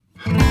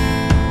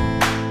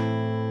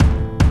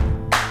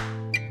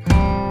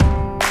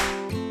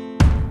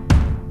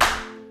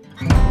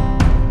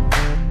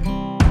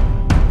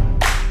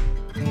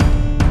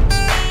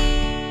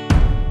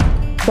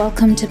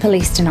Welcome to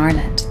Policed in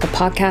Ireland, the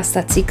podcast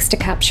that seeks to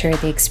capture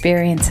the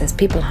experiences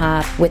people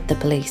have with the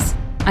police.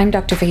 I'm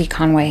Dr. Vicky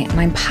Conway, and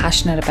I'm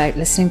passionate about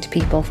listening to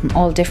people from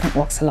all different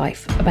walks of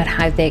life about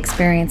how they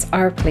experience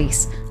our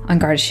police on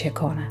Garda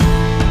Síochána.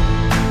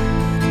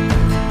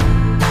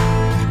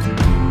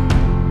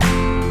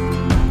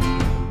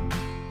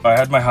 I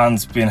had my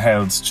hands being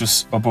held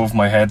just above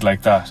my head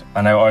like that,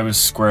 and I was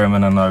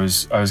squirming and I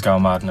was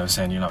going mad, and I was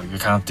saying, you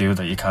can't do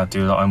that,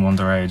 I'm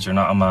underage, you're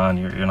not a man,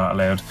 you're not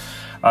allowed.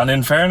 And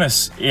in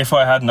fairness, if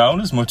I had known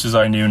as much as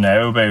I knew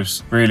now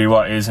about really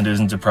what is and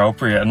isn't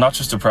appropriate, and not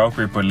just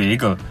appropriate but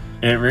legal,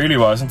 it really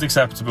wasn't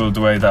acceptable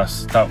the way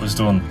that was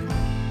done.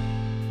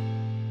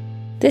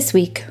 This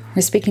week,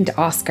 we're speaking to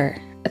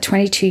Oscar, a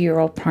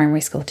 22-year-old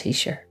primary school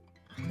teacher.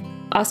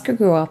 Oscar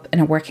grew up in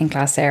a working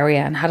class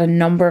area and had a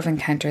number of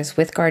encounters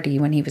with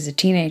Gardaí when he was a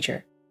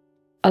teenager.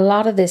 A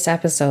lot of this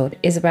episode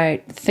is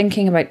about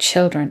thinking about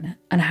children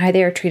and how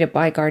they are treated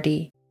by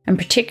Gardaí, and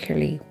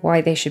particularly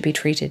why they should be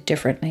treated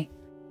differently.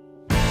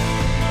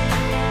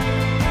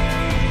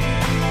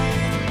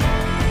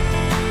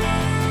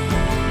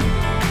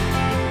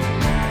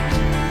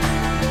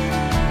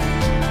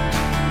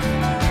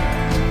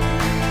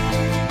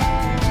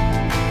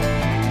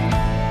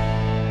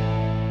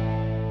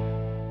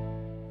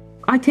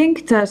 I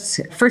think that,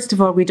 first of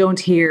all, we don't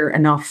hear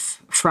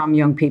enough from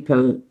young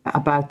people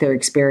about their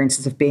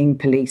experiences of being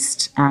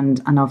policed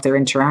and of their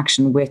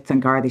interaction with An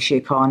Garda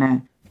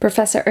Síochána.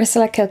 Professor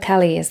Ursula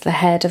Kilkelly is the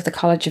head of the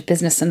College of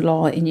Business and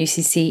Law in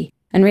UCC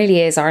and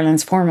really is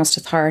Ireland's foremost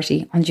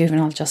authority on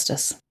juvenile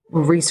justice.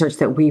 Research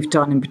that we've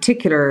done in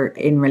particular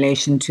in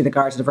relation to the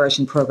Garda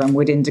Diversion Programme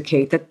would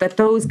indicate that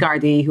those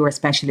Gardaí who are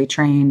specially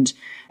trained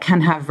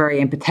can have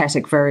very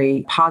empathetic,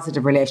 very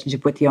positive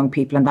relationship with young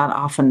people, and that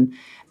often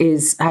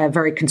is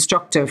very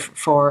constructive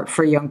for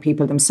young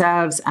people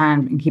themselves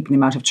and in keeping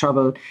them out of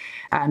trouble,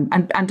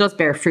 and does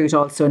bear fruit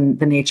also in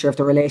the nature of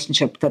the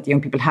relationship that the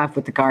young people have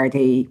with the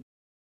Gardaí.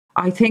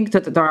 I think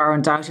that there are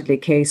undoubtedly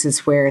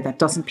cases where that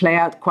doesn't play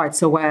out quite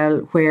so well,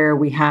 where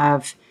we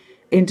have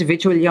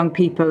individual young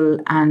people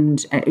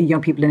and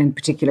young people in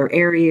particular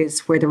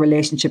areas where the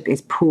relationship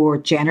is poor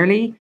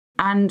generally,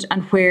 and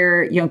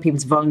where young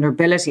people's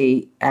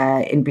vulnerability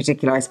in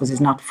particular, I suppose,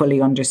 is not fully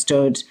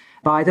understood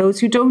by those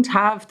who don't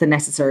have the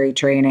necessary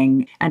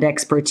training and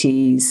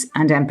expertise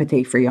and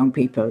empathy for young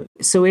people.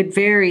 So it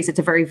varies. It's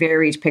a very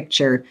varied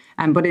picture.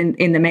 But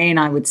in the main,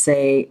 I would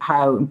say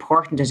how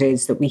important it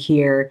is that we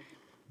hear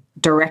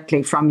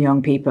directly from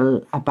young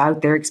people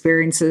about their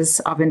experiences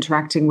of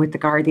interacting with the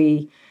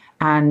Gardaí,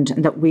 and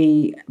that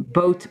we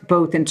both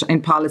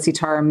in policy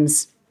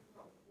terms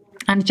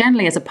and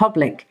generally as a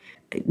public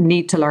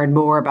need to learn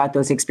more about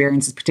those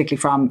experiences,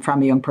 particularly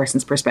from a young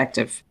person's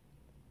perspective.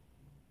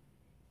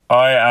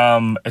 I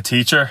am a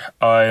teacher.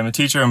 I am a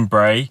teacher in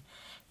Bray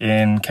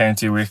in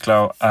County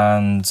Wicklow,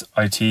 and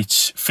I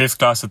teach 5th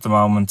class at the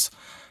moment.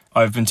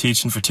 I've been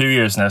teaching for 2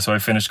 years now, so I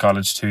finished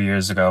college 2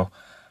 years ago.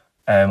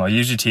 I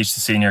usually teach the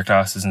senior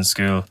classes in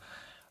school.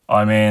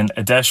 I'm in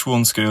a Dash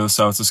 1 school,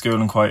 so it's a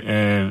school in quite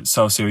a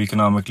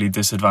socioeconomically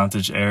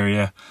disadvantaged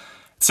area.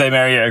 Same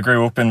area I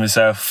grew up in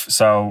myself,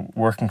 so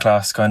working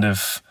class kind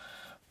of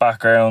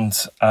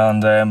background.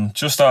 And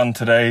just on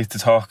today to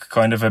talk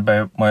kind of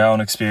about my own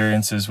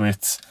experiences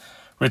with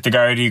the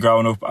Gardaí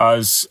growing up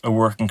as a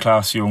working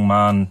class young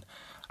man,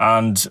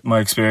 and my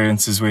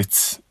experiences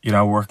with,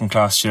 working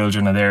class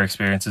children and their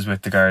experiences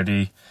with the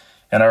Gardaí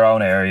in our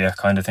own area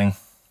kind of thing.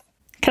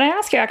 Can I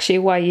ask you actually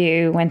why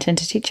you went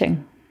into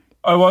teaching?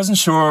 I wasn't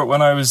sure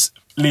when I was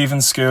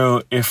leaving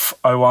school if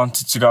I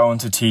wanted to go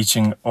into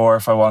teaching or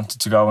if I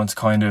wanted to go into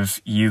kind of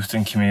youth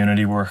and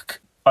community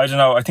work. I don't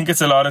know. I think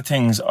it's a lot of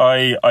things.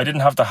 I didn't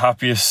have the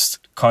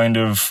happiest kind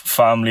of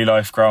family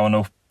life growing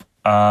up,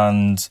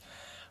 and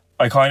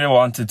I kind of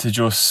wanted to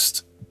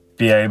just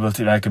be able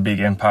to make a big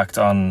impact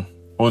on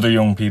other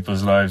young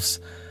people's lives.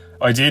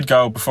 I did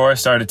go, before I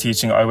started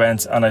teaching, I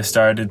went and I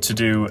started to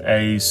do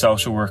a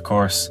social work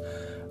course,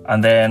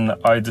 and then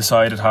I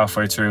decided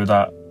halfway through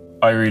that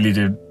I really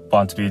did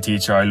want to be a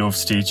teacher. I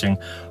loved teaching.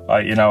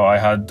 I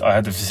had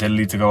the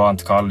facility to go on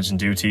to college and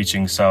do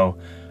teaching, so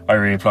I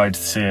reapplied to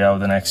the CAO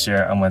the next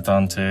year and went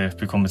on to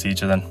become a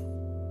teacher then.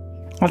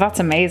 Well,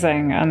 that's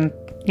amazing. And,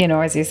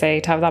 as you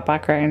say, to have that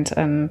background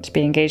and to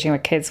be engaging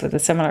with kids with a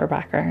similar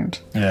background.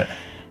 Yeah,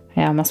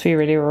 it must be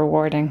really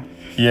rewarding.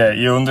 Yeah,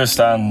 you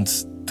understand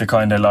the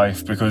kind of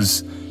life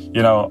because,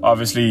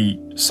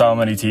 obviously so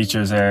many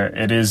teachers there.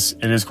 It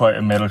is quite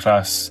a middle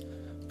class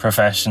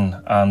profession,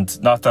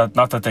 and not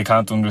that they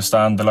can't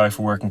understand the life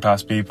of working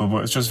class people,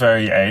 but it's just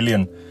very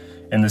alien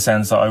in the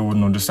sense that I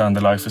wouldn't understand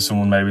the life of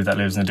someone maybe that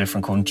lives in a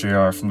different country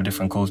or from a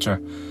different culture.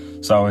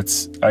 So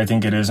I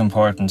think it is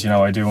important,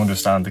 I do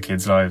understand the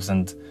kids' lives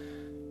and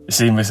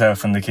see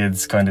myself in the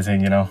kids kind of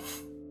thing,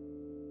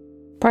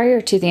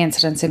 Prior to the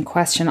incidents in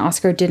question,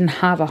 Oscar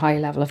didn't have a high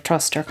level of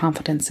trust or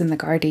confidence in the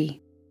Gardaí.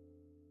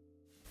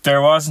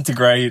 There wasn't a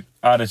great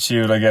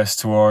attitude, I guess,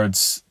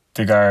 towards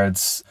the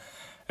guards,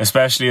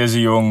 especially as a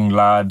young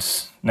lad.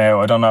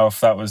 Now, I don't know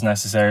if that was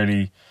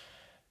necessarily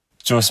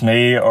just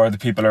me or the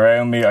people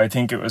around me. I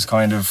think it was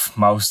kind of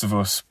most of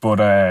us, but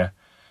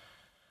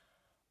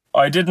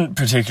I didn't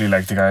particularly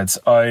like the guards.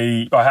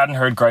 I hadn't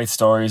heard great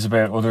stories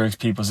about other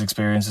people's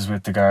experiences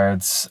with the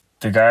guards.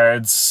 The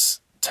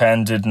guards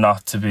tended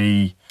not to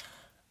be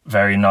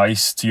very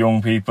nice to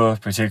young people,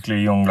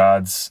 particularly young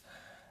lads.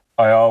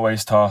 I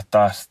always thought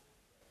that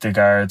the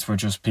guards were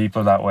just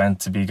people that went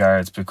to be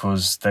guards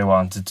because they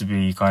wanted to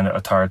be kind of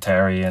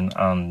authoritarian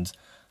and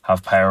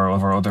have power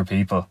over other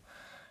people.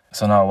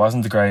 So no, it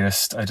wasn't the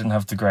greatest. I didn't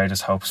have the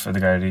greatest hopes for the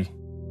Gardaí.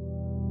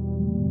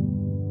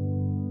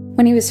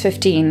 When he was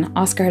 15,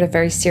 Oscar had a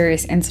very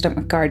serious incident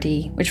with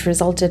Gardaí, which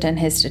resulted in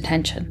his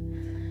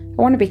detention.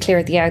 I want to be clear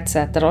at the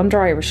outset that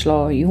under Irish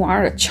law, you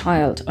are a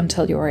child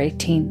until you are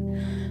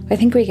 18. I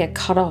think we get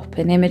caught up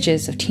in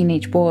images of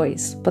teenage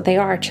boys, but they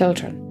are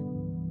children.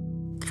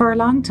 For a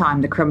long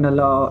time, the criminal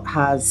law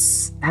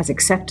has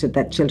accepted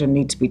that children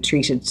need to be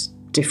treated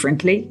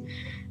differently.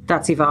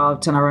 That's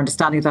evolved, and our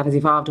understanding of that has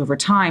evolved over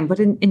time. But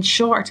in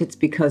short, it's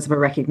because of a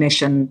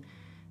recognition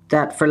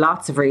that for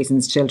lots of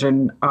reasons,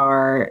 children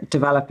are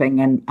developing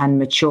and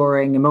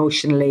maturing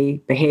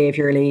emotionally,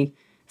 behaviourally,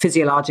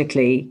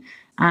 physiologically.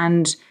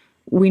 And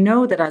we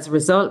know that as a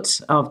result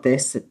of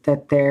this,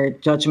 that their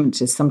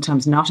judgment is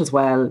sometimes not as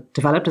well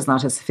developed, is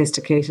not as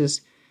sophisticated.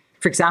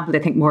 For example, they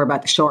think more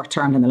about the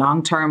short-term than the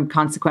long-term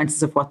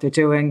consequences of what they're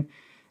doing.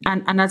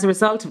 And as a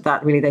result of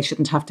that, really, they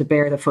shouldn't have to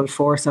bear the full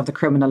force of the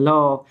criminal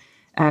law.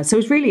 So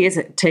it really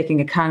is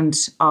taking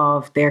account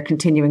of their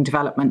continuing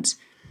development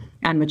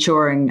and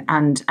maturing,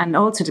 and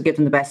also to give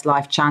them the best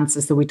life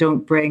chances, so we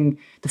don't bring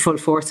the full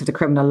force of the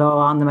criminal law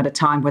on them at a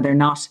time where they're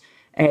not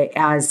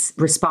as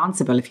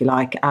responsible, if you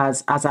like,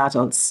 as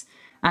adults.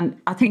 And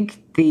I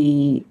think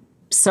the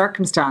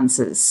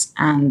circumstances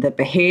and the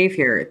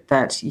behaviour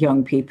that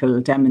young people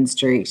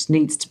demonstrate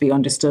needs to be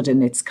understood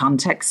in its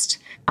context.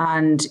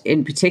 And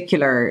in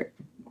particular,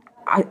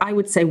 I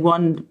would say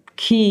one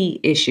key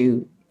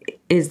issue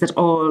is that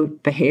all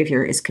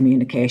behaviour is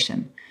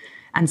communication.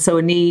 And so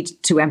a need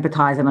to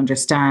empathise and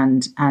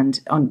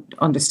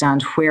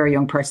understand where a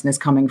young person is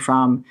coming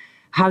from,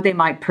 how they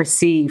might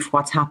perceive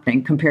what's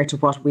happening compared to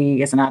what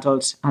we as an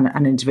adult and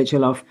an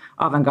individual of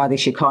An Garda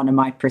Síochána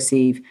might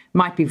perceive,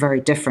 might be very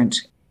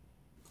different.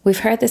 We've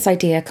heard this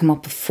idea come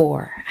up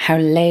before, how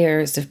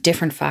layers of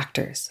different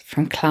factors,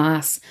 from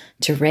class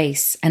to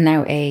race and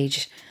now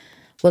age,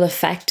 will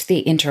affect the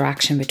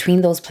interaction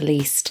between those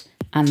policed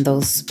and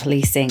those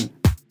policing.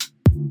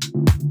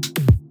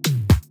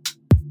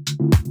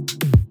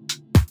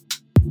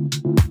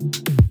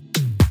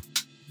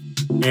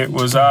 It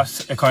was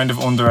at a kind of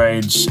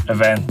underage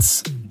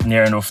event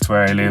near enough to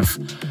where I live,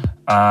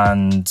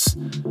 and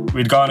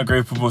we'd gone a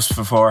group of us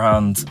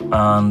beforehand,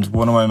 and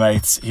one of my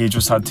mates, he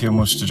just had too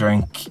much to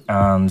drink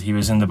and he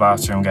was in the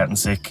bathroom getting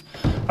sick,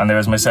 and there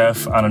was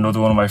myself and another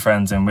one of my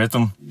friends in with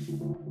him.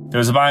 There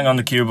was a bang on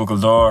the cubicle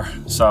door,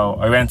 so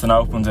I went and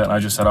opened it and I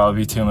just said, I'll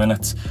be 2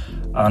 minutes.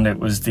 And it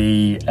was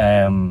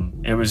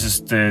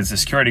just the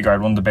security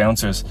guard, one of the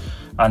bouncers,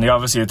 and he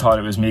obviously had thought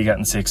it was me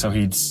getting sick, so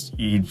he'd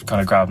kind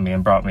of grabbed me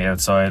and brought me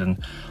outside,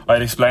 and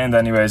I'd explained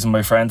anyways, and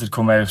my friend had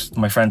come out,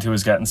 my friend who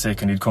was getting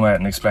sick, and he'd come out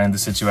and explained the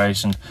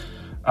situation,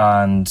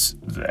 and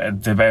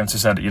the bouncer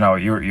said, you know,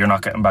 you're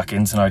not getting back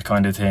in tonight,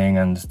 kind of thing,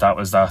 and that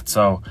was that.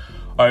 So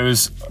I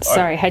was...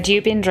 Sorry, had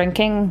you been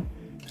drinking?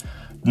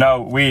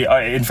 No,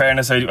 in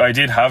fairness, I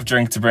did have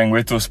drink to bring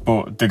with us,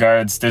 but the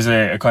guards, there's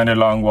a kind of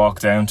long walk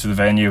down to the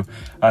venue,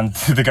 and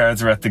the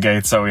guards were at the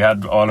gate, so we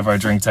had all of our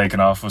drink taken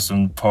off us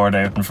and poured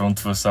out in front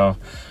of us. So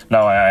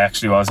no, I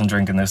actually wasn't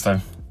drinking this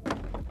time.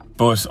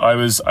 But I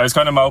was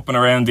kind of moping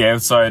around the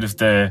outside of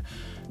the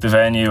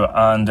venue,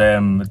 and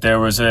there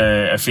was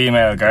a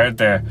female guard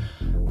there,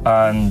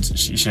 and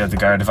she had the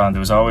Garda van. There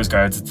was always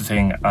guards at the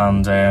thing,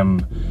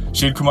 and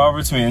she'd come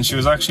over to me, and she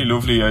was actually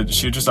lovely.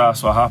 She just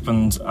asked what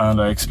happened, and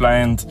I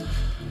explained,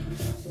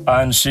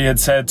 and she had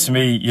said to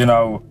me, you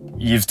know,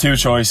 you've two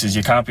choices,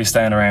 you can't be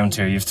staying around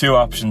here, you've two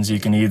options,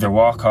 you can either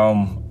walk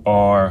home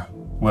or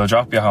we'll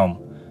drop you home.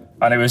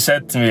 And it was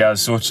said to me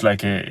as such,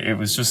 like it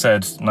was just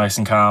said nice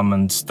and calm,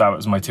 and that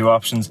was my two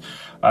options.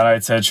 And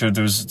I'd said, sure,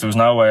 there was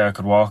no way I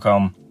could walk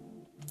home.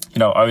 You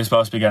know, I was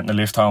supposed to be getting a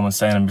lift home and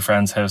staying in my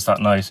friend's house that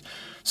night.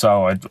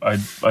 So I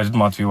didn't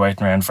want to be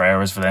waiting around for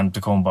hours for them to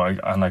come by,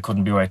 and I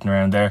couldn't be waiting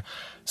around there.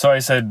 So I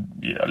said,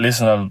 yeah,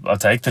 listen, I'll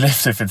take the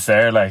lift if it's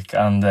there, like.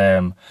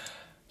 And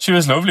she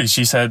was lovely.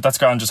 She said, that's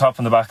grand, just hop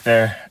in the back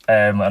there,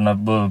 and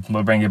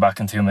we'll bring you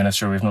back in 2 minutes.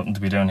 Sure, we've nothing to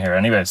be doing here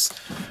anyways.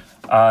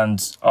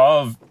 And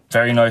all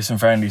very nice and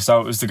friendly.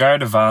 So it was the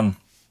Garda van,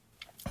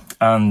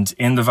 and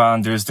in the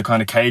van there's the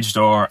kind of cage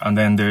door, and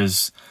then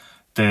there's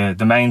the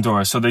main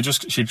door. So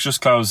she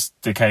just closed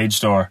the cage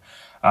door,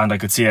 and I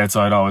could see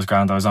outside, all was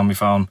grand. I was on my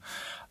phone,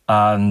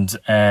 and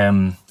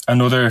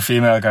another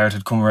female guard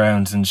had come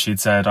around, and she'd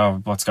said,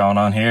 oh, what's going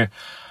on here?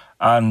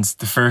 And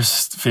the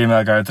first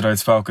female guard that I'd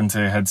spoken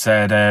to had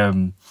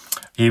said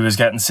he was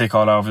getting sick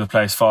all over the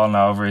place, falling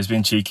over, he's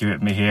been cheeky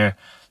with me here,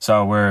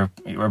 so we're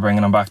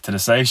bringing him back to the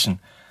station.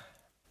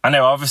 And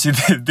now, obviously,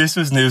 this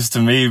was news to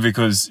me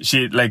because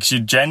she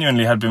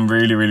genuinely had been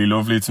really, really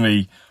lovely to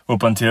me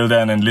up until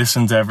then and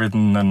listened to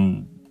everything.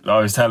 And I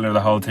was telling her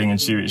the whole thing,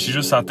 and she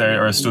just sat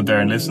there or stood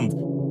there and listened.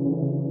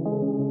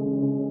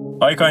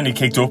 I kind of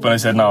kicked up and I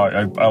said, no,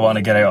 I want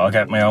to get out. I'll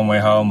get my own way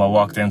home. I'll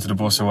walk down to the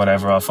bus or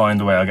whatever. I'll find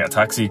a way. I'll get a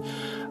taxi.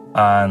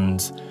 And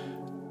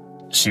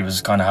she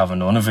was kind of having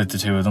none of it, the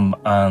two of them.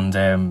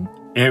 And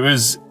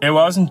it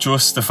wasn't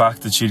just the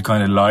fact that she'd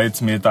kind of lied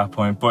to me at that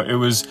point, but it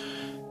was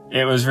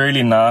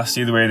really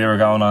nasty the way they were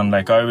going on.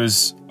 Like, I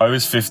was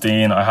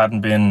 15.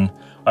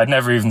 I'd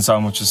never even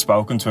so much as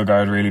spoken to a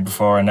guard really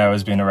before, and now I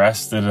was being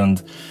arrested.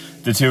 And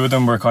the two of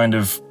them were kind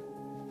of,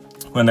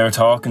 when they were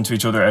talking to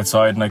each other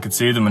outside and I could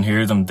see them and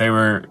hear them, they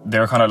were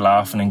kind of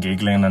laughing and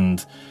giggling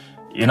and,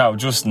 you know,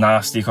 just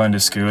nasty kind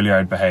of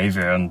schoolyard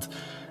behaviour. And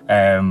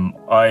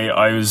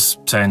I was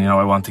saying, you know,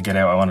 I want to get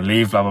out, I want to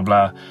leave, blah, blah,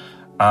 blah.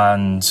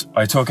 And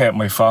I took out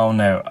my phone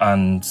now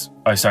and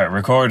I started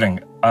recording.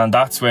 And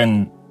that's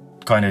when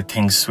kind of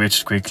things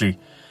switched quickly.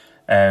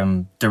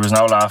 There was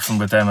no laughing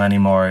with them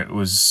anymore. It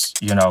was,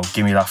 you know,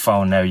 give me that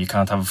phone now. You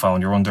can't have a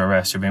phone. You're under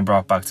arrest. You're being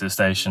brought back to the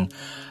station.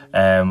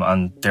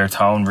 And their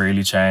tone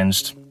really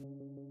changed.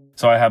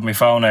 So I had my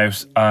phone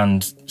out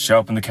and she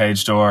opened the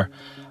cage door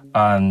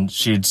and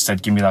she'd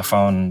said, give me that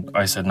phone.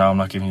 I said, no, I'm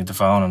not giving you the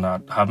phone. And I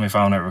had my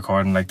phone out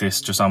recording like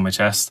this, just on my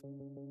chest.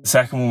 The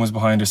second one was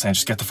behind her saying,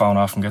 just get the phone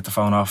off him, get the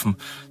phone off him.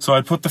 So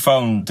I'd put the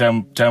phone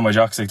down my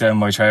jockstick, down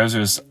my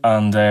trousers,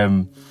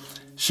 and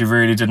she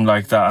really didn't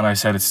like that. And I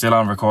said, it's still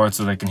on record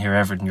so they can hear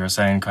everything you're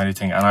saying, kind of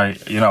thing.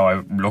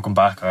 And looking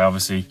back, I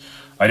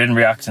didn't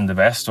react in the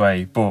best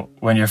way. But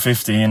when you're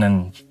 15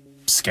 and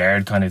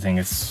scared kind of thing,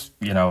 it's,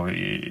 you know,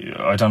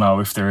 I don't know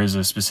if there is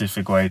a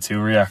specific way to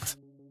react.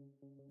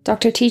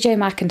 Dr. TJ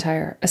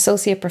McIntyre,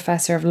 Associate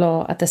Professor of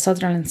Law at the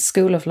Sutherland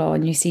School of Law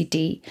in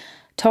UCD,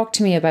 talked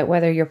to me about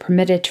whether you're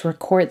permitted to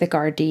record the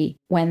Gardaí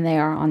when they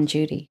are on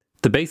duty.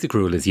 The basic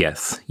rule is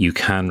yes, you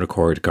can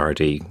record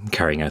Gardaí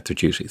carrying out their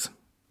duties.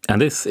 And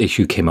this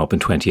issue came up in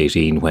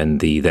 2018 when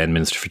the then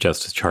Minister for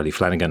Justice, Charlie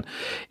Flanagan,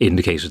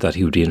 indicated that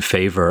he would be in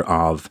favour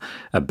of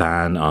a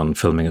ban on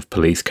filming of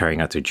police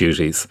carrying out their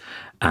duties,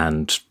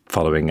 and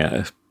following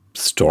a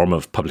storm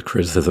of public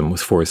criticism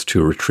was forced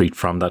to retreat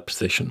from that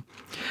position.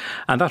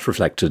 And that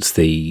reflected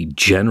the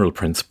general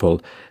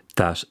principle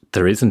that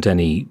there isn't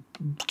any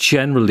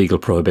general legal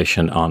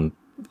prohibition on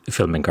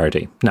filming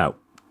Gardaí. Now,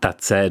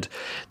 that said,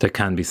 there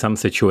can be some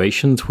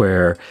situations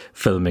where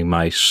filming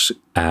might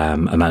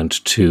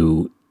amount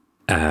to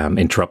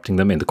interrupting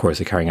them in the course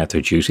of carrying out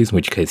their duties, in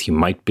which case you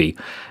might be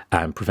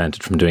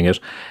prevented from doing it.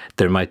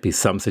 There might be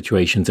some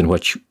situations in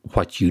which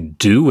what you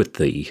do with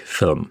the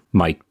film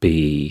might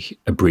be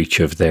a breach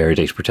of their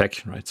data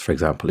protection rights. For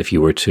example, if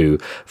you were to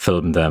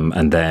film them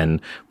and then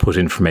put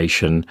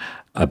information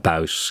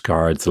about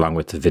guards along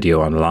with the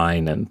video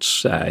online and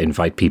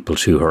invite people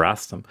to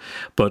harass them.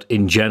 But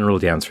in general,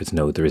 the answer is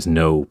no. There is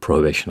no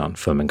prohibition on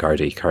filming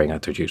Gardaí carrying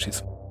out their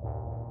duties.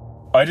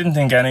 I didn't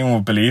think anyone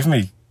would believe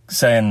me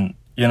saying,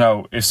 you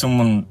know, if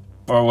someone,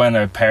 or when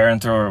a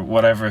parent or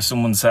whatever,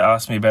 someone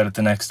asked me about it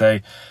the next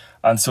day,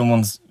 and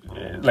someone's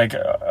like,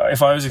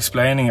 if I was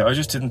explaining it, I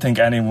just didn't think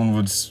anyone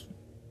would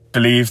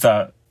believe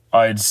that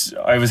I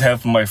was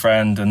helping my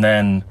friend and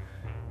then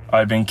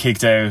I'd been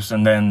kicked out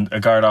and then a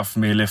guard offered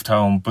me a lift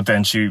home, but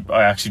then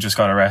I actually just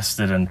got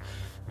arrested. And,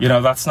 you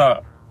know, that's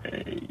not,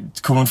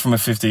 coming from a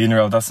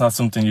 15-year-old, that's not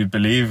something you'd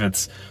believe.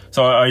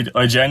 So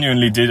I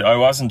genuinely did, I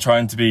wasn't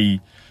trying to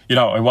be, you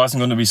know, it wasn't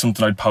going to be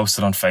something I'd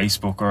posted on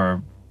Facebook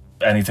or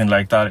anything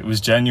like that. It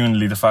was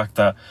genuinely the fact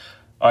that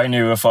I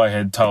knew if I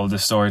had told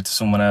this story to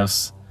someone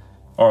else,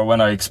 or when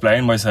I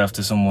explained myself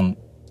to someone,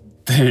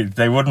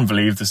 they wouldn't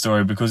believe the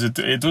story, because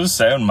it does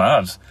sound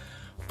mad.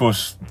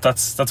 But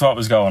that's what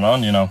was going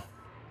on, you know.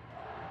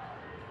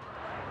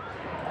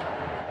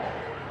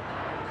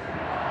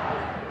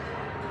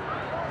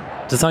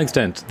 To some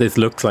extent, this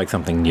looks like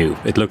something new.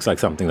 It looks like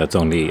something that's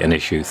only an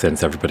issue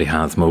since everybody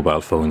has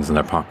mobile phones in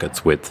their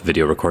pockets with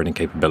video recording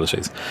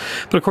capabilities.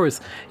 But of course,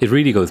 it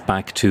really goes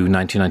back to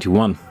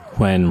 1991,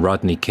 when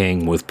Rodney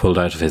King was pulled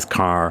out of his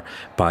car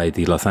by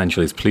the Los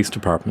Angeles Police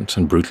Department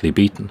and brutally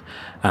beaten.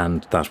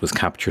 And that was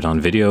captured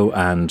on video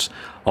and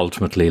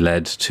ultimately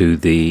led to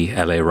the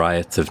LA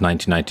riots of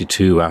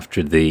 1992,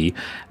 after the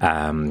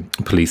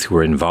police who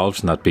were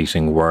involved in that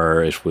beating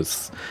it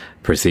was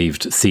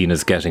seen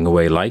as getting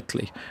away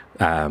lightly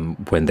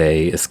when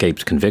they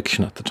escaped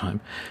conviction at the time.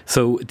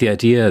 So the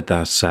idea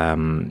that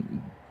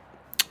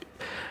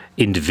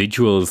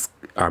individuals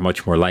are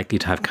much more likely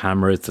to have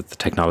cameras, that the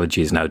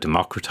technology is now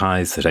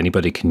democratized, that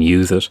anybody can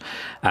use it,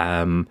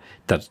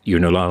 that you're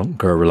no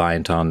longer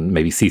reliant on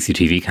maybe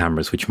CCTV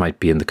cameras, which might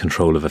be in the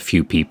control of a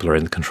few people or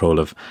in the control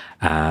of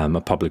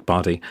a public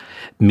body,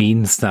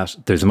 means that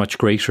there's a much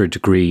greater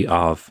degree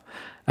of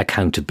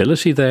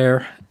accountability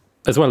there,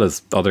 as well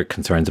as other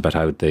concerns about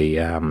how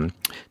the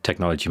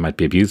technology might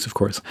be abused, of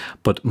course,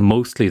 but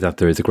mostly that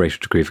there is a greater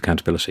degree of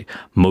accountability,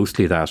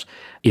 mostly that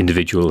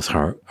individuals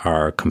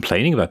are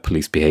complaining about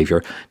police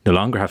behaviour no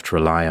longer have to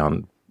rely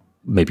on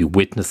maybe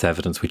witness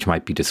evidence which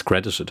might be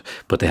discredited,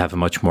 but they have a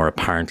much more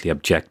apparently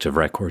objective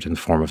record in the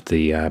form of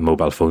the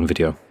mobile phone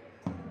video.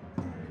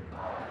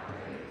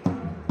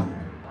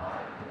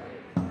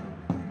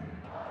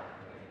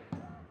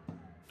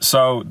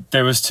 So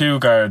there was two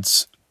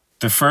guards.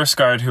 The first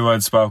guard who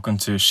I'd spoken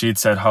to, she'd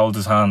said, hold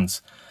his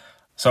hands.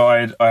 So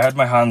I had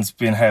my hands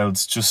being held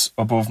just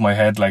above my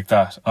head like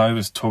that. I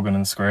was tugging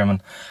and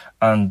screaming.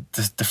 And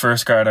the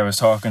first guard I was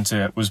talking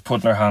to was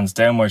putting her hands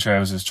down my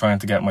trousers, trying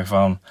to get my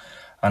phone.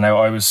 And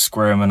I was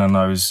screaming and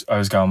I was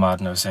going mad,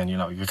 and I was saying,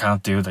 you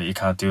can't do that,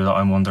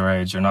 I'm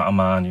underage, you're not a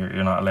man,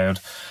 you're not allowed.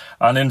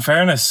 And in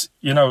fairness,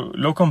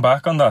 looking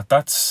back on that,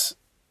 that's,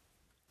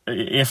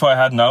 if I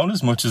had known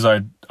as much as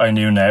I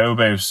knew now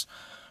about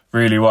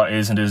really what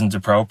is and isn't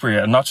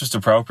appropriate, and not just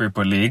appropriate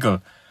but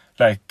legal,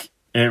 like,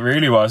 it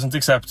really wasn't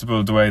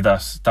acceptable the way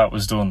that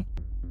was done.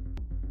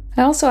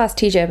 I also asked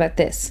TJ about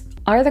this.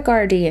 Are the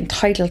Gardaí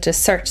entitled to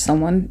search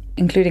someone,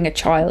 including a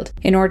child,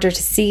 in order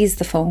to seize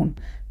the phone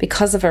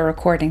because of a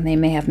recording they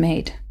may have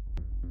made?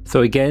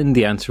 So again,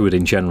 the answer would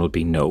in general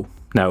be no.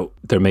 Now,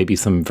 there may be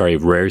some very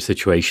rare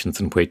situations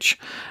in which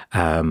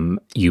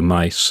you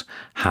might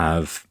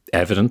have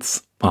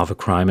evidence of a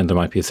crime, and there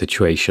might be a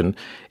situation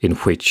in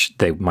which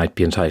they might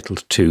be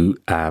entitled to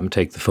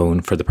take the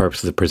phone for the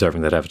purposes of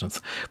preserving that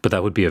evidence. But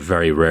that would be a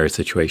very rare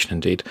situation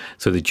indeed.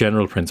 So the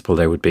general principle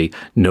there would be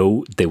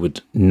no, they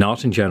would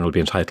not in general be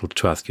entitled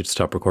to ask you to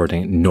stop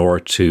recording, nor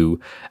to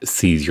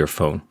seize your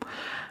phone.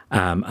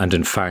 And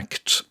in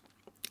fact,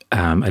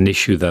 an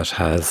issue that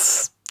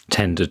has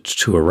tended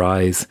to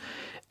arise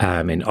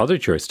in other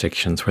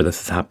jurisdictions where this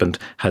has happened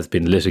has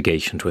been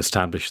litigation to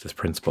establish this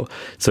principle.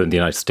 So in the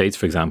United States,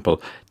 for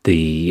example,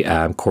 the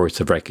courts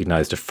have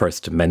recognised a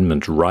First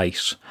Amendment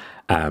right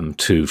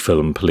to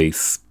film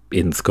police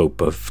in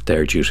scope of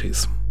their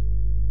duties.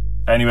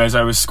 Anyways,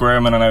 I was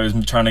squirming and I was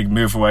trying to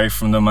move away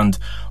from them, and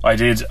I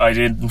did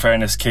in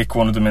fairness kick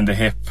one of them in the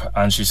hip,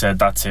 and she said,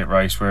 "That's it,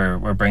 right,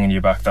 we're bringing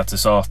you back, that's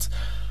assault."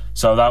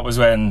 So that was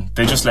when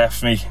they just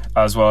left me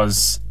as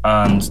was,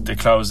 and they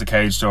closed the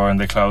cage door and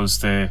they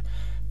closed the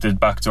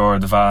back door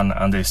of the van,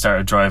 and they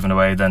started driving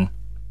away then.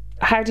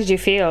 How did you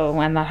feel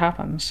when that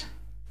happened?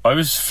 I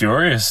was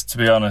furious, to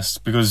be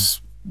honest,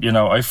 because,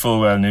 I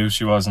full well knew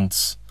she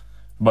wasn't,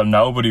 well,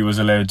 nobody was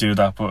allowed to do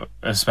that, but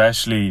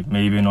especially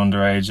me being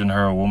underage and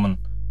her a woman.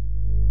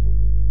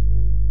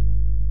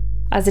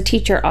 As a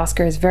teacher,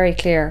 Oscar is very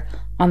clear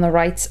on the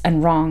rights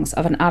and wrongs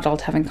of an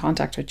adult having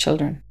contact with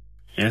children.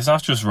 It's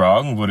not just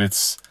wrong, but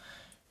it's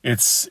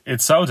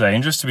so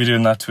dangerous to be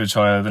doing that to a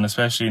child, and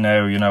especially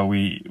now,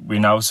 we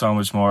know so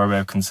much more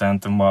about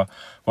consent and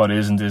what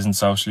is and isn't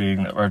socially,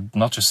 or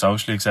not just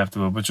socially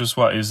acceptable, but just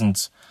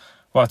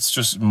what's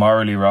just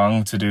morally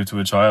wrong to do to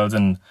a child.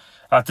 And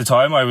at the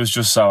time I was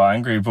just so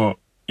angry, but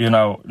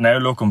now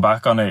looking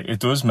back on it, it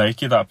does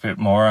make you that bit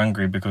more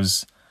angry,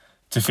 because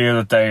to feel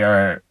that they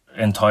are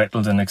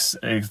entitled and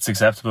it's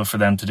acceptable for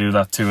them to do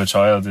that to a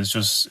child is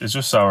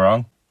just so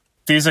wrong.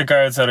 These are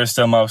guards that are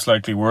still most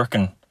likely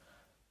working.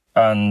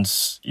 And,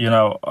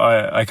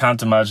 I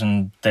can't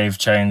imagine they've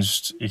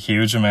changed a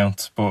huge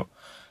amount, but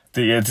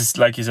it's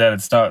like you said,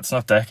 it's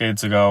not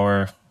decades ago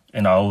or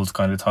in old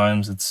kind of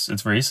times,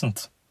 it's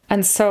recent.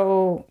 And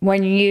so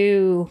when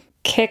you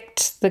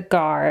kicked the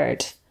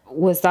guard,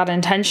 was that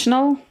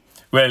intentional?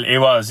 Well, it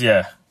was,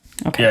 yeah.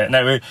 Okay. Yeah,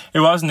 no, it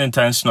wasn't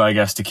intentional, I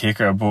guess, to kick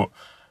her, but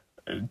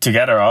to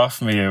get her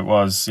off me, it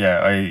was,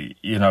 yeah, I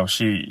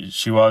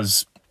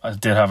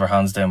did have her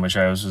hands down my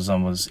trousers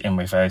and was in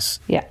my face.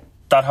 Yeah.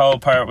 That whole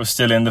part was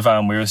still in the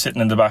van. We were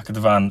sitting in the back of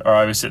the van, or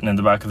I was sitting in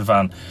the back of the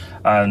van,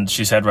 and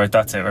she said, "Right,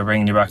 that's it. We're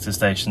bringing you back to the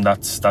station.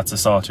 That's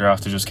assault. You're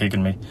after just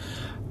kicking me."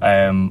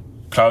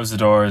 Closed the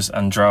doors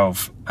and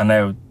drove. And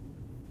now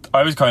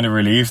I was kind of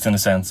relieved in a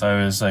sense.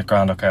 I was like,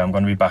 "Grand, okay, I'm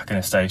going to be back in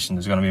a station.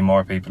 There's going to be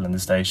more people in the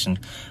station,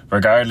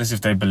 regardless if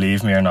they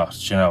believe me or not.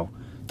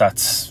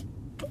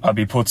 I'll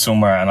be put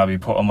somewhere and I'll be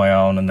put on my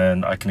own, and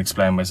then I can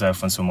explain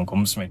myself when someone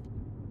comes to me."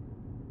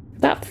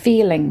 That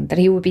feeling that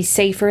he would be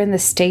safer in the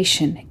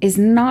station is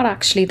not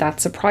actually that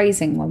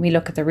surprising when we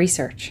look at the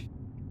research.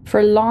 For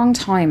a long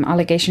time,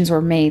 allegations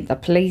were made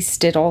that police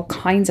did all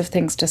kinds of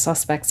things to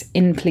suspects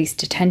in police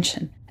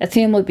detention, a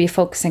theme we'll be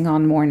focusing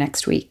on more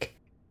next week.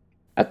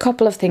 A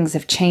couple of things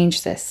have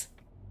changed this.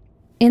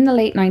 In the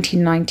late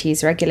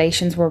 1990s,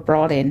 regulations were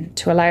brought in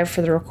to allow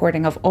for the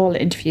recording of all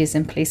interviews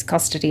in police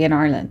custody in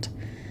Ireland.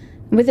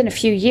 And within a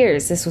few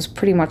years, this was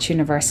pretty much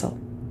universal.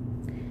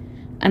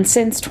 And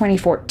since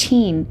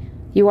 2014,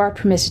 you are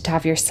permitted to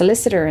have your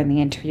solicitor in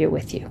the interview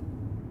with you.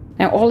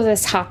 Now, all of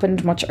this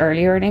happened much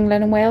earlier in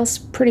England and Wales,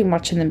 pretty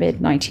much in the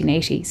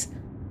mid-1980s.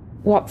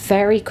 What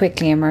very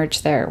quickly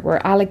emerged there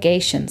were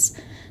allegations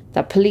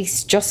that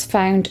police just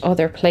found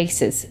other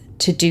places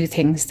to do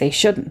things they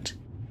shouldn't.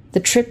 The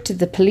trip to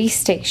the police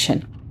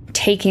station,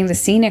 taking the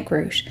scenic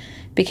route,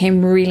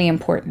 became really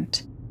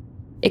important.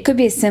 It could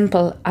be as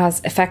simple as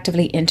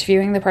effectively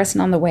interviewing the person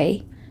on the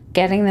way,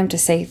 getting them to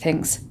say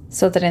things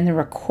so that in the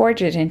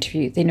recorded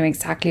interview they knew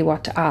exactly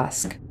what to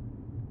ask.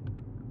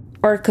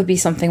 Or it could be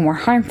something more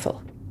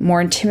harmful, more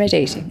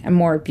intimidating and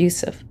more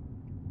abusive.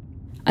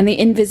 and the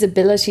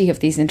invisibility of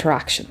these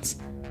interactions.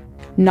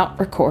 Not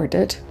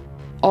recorded,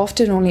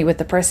 often only with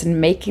the person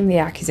making the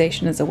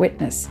accusation as a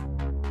witness,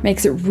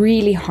 makes it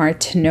really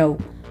hard to know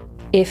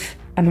if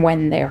and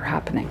when they are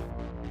happening.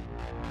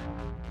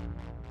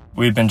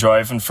 We'd been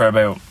driving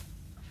for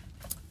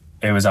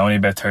it was only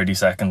about 30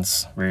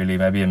 seconds, really,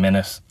 maybe a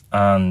minute,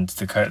 and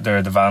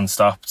the van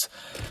stopped.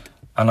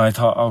 And I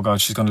thought, oh God,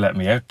 she's going to let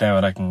me out now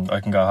and I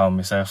can go home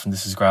myself and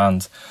this is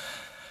grand.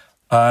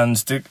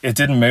 And it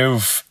didn't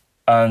move.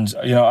 And,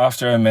 you know,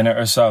 after a minute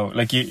or so,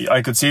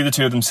 I could see the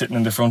two of them sitting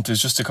in the front.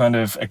 There's just a kind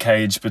of a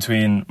cage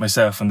between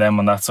myself and them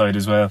on that side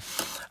as well.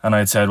 And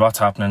I'd said, what's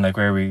happening? Like,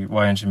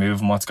 why aren't you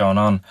moving? What's going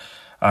on?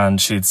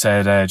 And she'd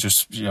said, she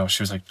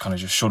was like, kind of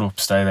just shut up,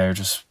 stay there,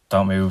 just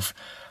don't move.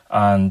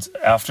 And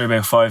after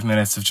about 5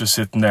 minutes of just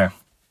sitting there,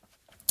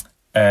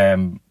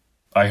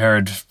 I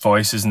heard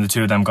voices and the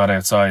two of them got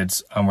outside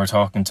and were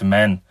talking to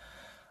men.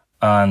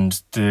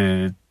 And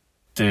the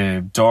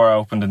door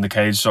opened and the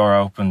cage door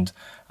opened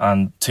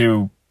and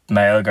two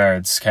male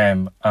guards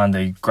came and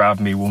they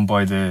grabbed me, one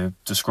by the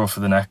scruff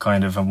of the neck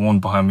kind of and one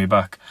behind my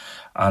back,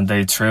 and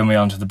they threw me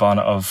onto the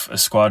bonnet of a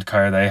squad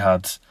car they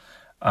had,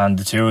 and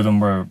the two of them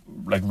were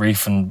like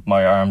reefing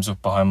my arms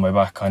up behind my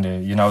back, kind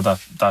of, you know,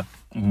 that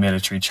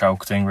military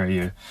choke thing where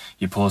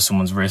you pull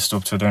someone's wrist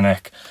up to their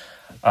neck.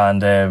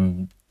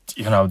 And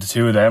you know, the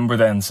two of them were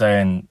then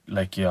saying,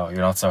 like, you know, you're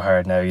not so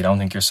hard now, you don't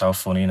think you're so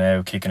funny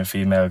now, kicking a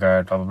female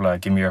guard, blah, blah, blah,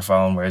 give me your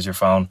phone, where's your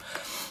phone?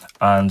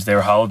 And they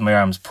were holding my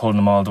arms, pulling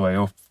them all the way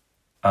up.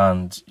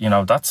 And, you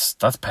know, that's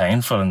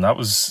painful, and that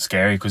was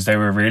scary because they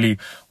were really,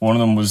 one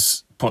of them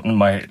was putting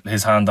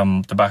his hand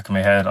on the back of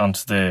my head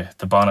onto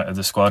the bonnet of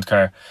the squad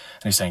car,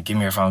 and he's saying, give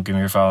me your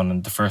phone.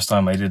 And the first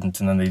time I didn't,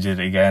 and then they did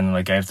it again, and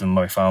I gave them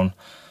my phone.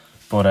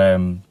 But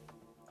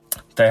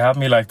they had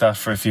me like that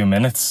for a few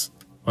minutes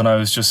when I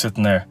was just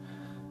sitting there.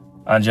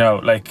 And, you know,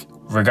 like,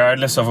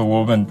 regardless of a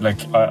woman,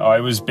 like, I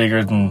was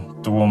bigger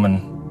than the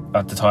woman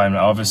at the time.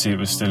 Obviously, it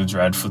was still a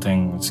dreadful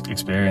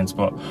experience,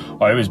 but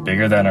I was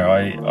bigger than her.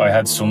 I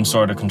had some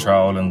sort of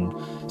control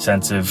and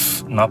sense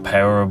of, not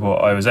power, but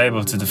I was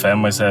able to defend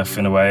myself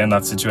in a way in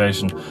that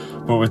situation.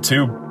 But with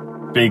two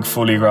big,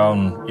 fully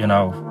grown, you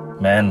know,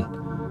 men,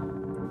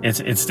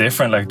 it's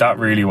different. Like, that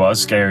really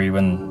was scary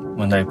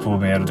when they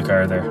pulled me out of the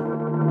car there.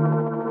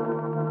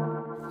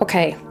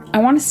 Okay, I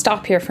want to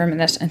stop here for a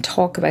minute and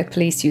talk about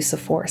police use of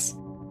force,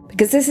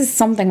 because this is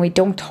something we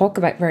don't talk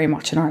about very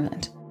much in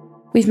Ireland.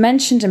 We've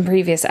mentioned in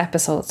previous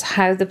episodes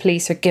how the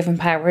police are given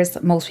powers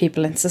that most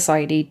people in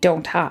society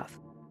don't have.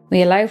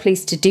 We allow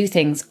police to do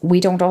things we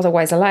don't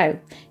otherwise allow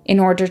in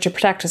order to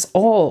protect us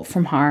all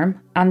from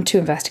harm and to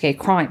investigate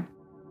crime.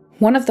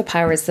 One of the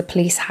powers the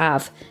police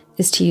have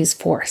is to use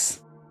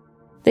force.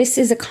 This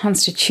is a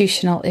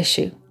constitutional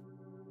issue.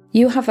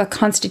 You have a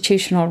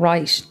constitutional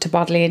right to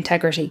bodily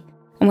integrity,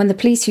 and when the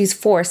police use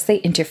force, they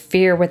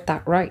interfere with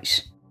that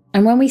right.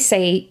 And when we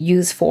say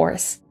use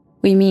force,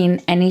 we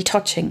mean any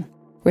touching,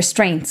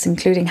 restraints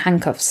including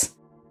handcuffs,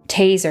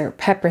 taser,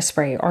 pepper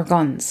spray or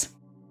guns.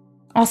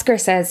 Oscar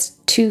says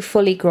two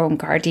fully grown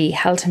Gardaí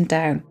held him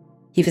down.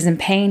 He was in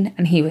pain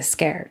and he was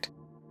scared.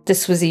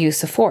 This was a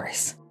use of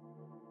force.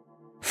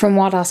 From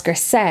what Oscar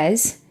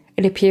says,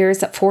 it appears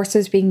that force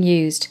was being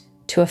used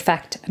to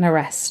effect an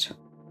arrest.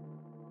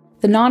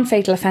 The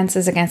Non-Fatal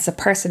Offences Against a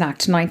Person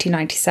Act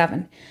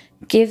 1997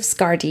 gives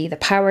Gardaí the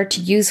power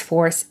to use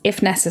force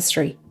if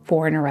necessary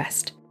for an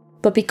arrest.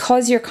 But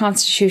because your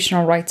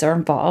constitutional rights are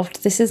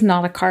involved, this is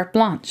not a carte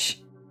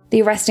blanche.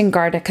 The arresting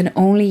Garda can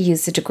only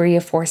use the degree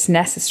of force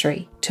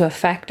necessary to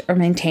effect or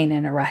maintain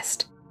an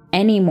arrest.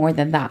 Any more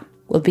than that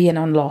will be an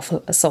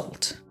unlawful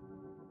assault.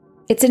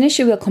 It's an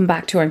issue we'll come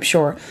back to, I'm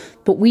sure,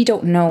 but we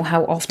don't know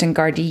how often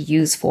Gardaí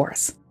use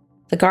force.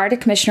 The Garda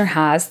Commissioner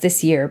has,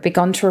 this year,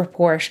 begun to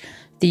report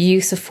the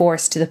use of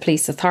force to the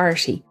police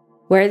authority,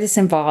 where this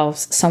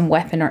involves some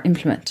weapon or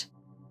implement.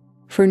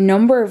 For a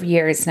number of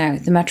years now,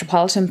 the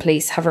Metropolitan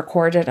Police have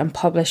recorded and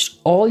published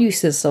all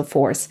uses of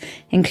force,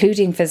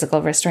 including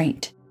physical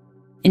restraint.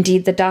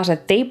 Indeed, the data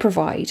they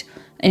provide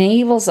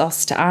enables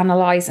us to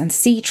analyse and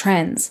see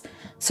trends,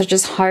 such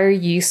as higher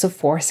use of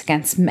force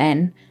against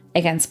men,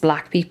 against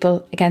black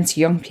people, against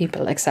young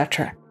people,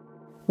 etc.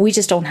 We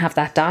just don't have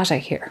that data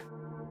here.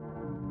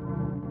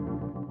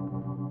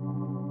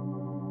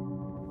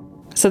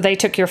 So they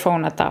took your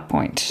phone at that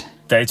point?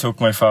 They took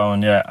my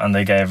phone, yeah, and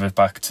they gave it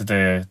back to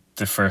the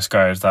first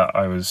guard that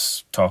I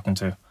was talking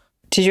to.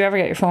 Did you ever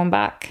get your phone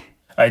back?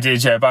 I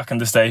did, yeah, back in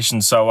the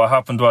station. So what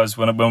happened was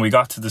when we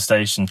got to the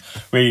station,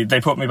 they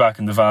put me back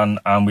in the van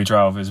and we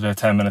drove. It was about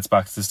 10 minutes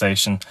back to the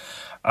station,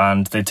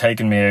 and they'd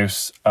taken me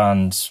out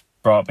and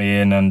brought me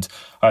in, and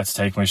I had to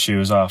take my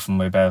shoes off and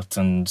my belt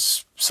and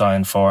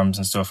sign forms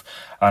and stuff.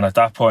 And at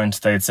that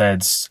point they'd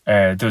said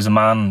there was a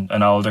man,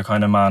 an older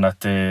kind of man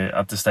at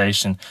the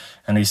station,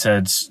 and he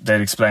said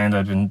they'd explained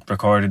I'd been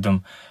recorded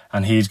them,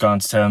 and he'd gone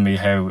to tell me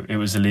how it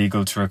was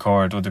illegal to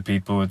record other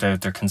people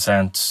without their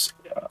consent.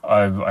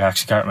 I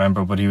actually can't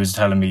remember, but he was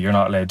telling me, you're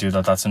not allowed to do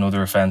that, that's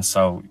another offence,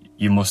 so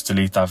you must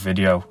delete that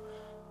video.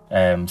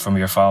 from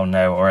your phone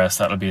now, or else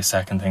that'll be a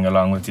second thing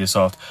along with the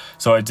assault.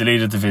 So I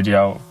deleted the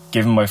video,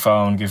 give him my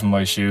phone, give him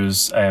my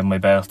shoes, my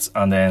belt,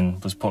 and then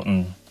was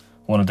putting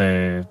one of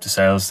the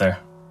cells there.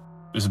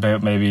 It was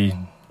about maybe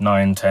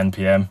 9-10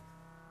 p.m.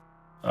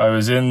 I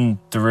was in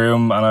the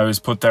room and I was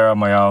put there on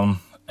my own,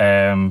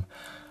 and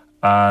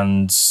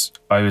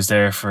I was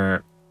there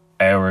for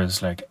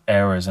hours, like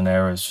hours and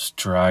hours, just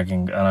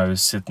dragging, and I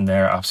was sitting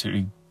there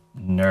absolutely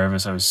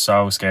nervous. I was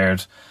so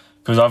scared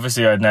because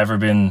obviously I'd never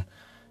been,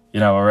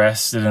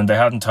 arrested, and they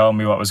hadn't told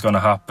me what was going to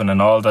happen, and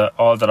all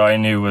that I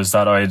knew was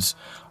that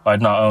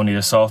I'd not only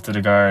assaulted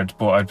a guard,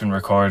 but I'd been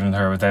recording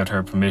her without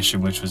her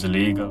permission, which was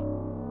illegal.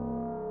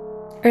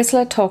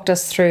 Ursula talked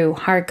us through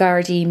how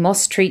Gardaí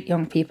must treat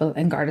young people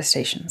in Garda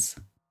stations.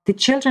 The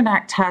Children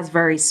Act has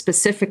very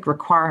specific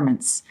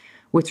requirements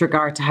with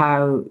regard to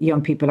how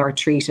young people are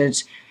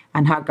treated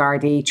and how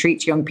Gardaí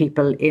treat young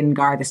people in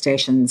Garda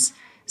stations.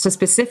 So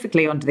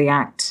specifically under the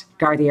Act,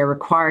 Gardaí are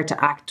required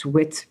to act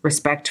with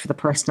respect for the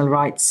personal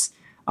rights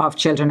of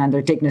children and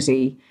their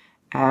dignity,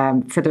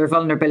 for their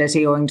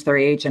vulnerability owing to their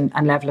age and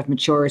level of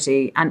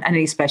maturity, and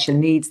any special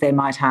needs they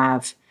might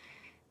have.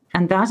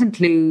 And that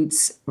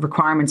includes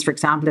requirements, for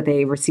example, that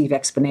they receive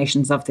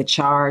explanations of the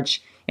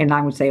charge in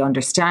language they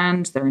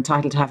understand. They're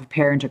entitled to have a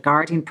parent or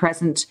guardian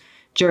present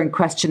during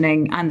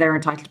questioning, and they're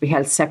entitled to be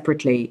held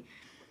separately.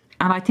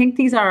 And I think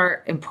these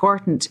are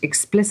important,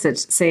 explicit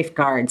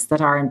safeguards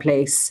that are in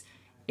place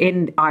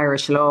in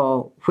Irish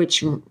law,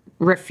 which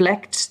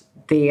reflect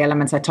the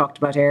elements I talked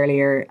about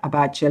earlier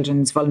about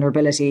children's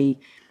vulnerability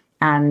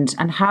and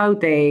how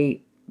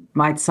they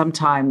might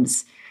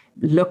sometimes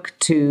look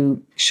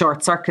to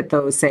short circuit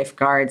those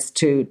safeguards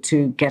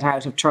to get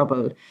out of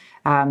trouble.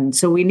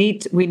 So we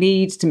need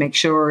to make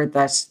sure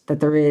that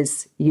there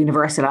is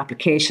universal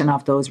application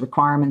of those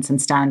requirements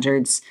and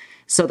standards,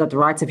 so that the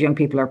rights of young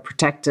people are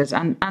protected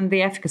and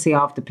the efficacy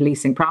of the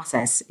policing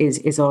process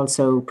is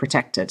also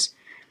protected.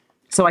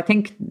 So I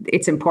think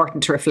it's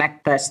important to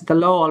reflect that the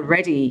law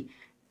already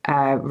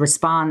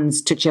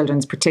responds to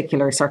children's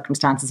particular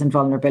circumstances and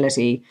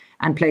vulnerability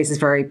and places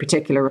very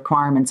particular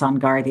requirements on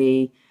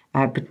Gardaí,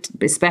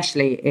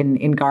 especially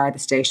in Garda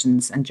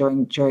stations and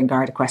during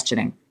Garda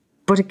questioning.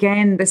 But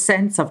again, the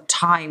sense of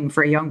time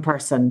for a young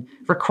person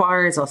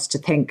requires us to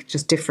think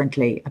just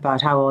differently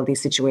about how all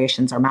these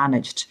situations are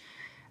managed.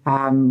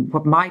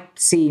 What might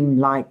seem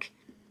like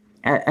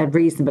a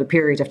reasonable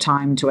period of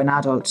time to an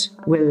adult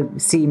will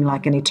seem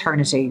like an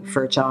eternity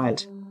for a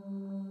child.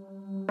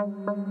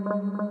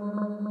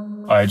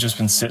 I had just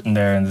been sitting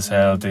there in the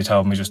cell. They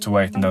told me just to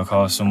wait and they'll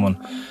call someone.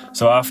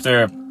 So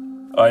after,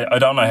 I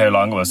don't know how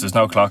long it was, there's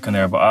no clock in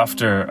there, but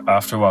after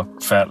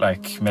what felt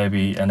like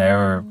maybe an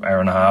hour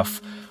and a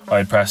half,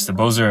 I'd pressed the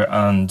buzzer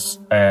and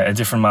a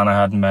different man I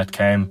hadn't met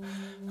came,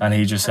 and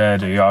he just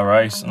said, "Are you all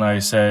right?" And I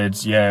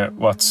said, "Yeah,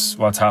 what's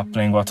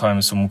happening? What time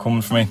is someone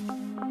coming for me?"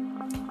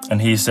 And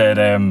he said,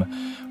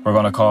 "We're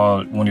going to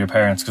call one of your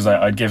parents," because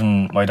I'd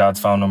given my dad's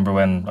phone number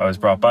when I was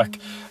brought back.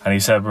 And he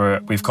said,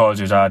 "We've called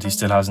your dad. He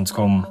still hasn't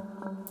come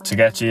to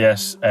get you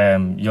yet.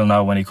 You'll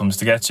know when he comes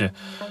to get you."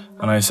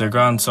 And I said,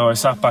 "Grand." So I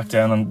sat back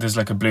down, and there's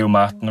like a blue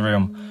mat in the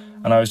room.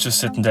 And I was just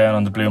sitting down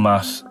on the blue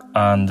mat,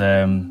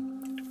 and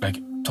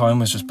time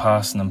was just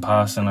passing and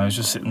passing. I was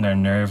just sitting there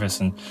nervous,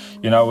 and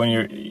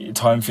when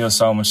time feels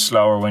so much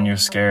slower when you're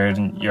scared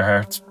and your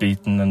heart's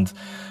beating. And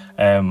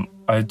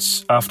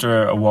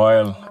after a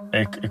while,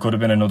 it could have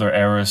been another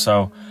hour or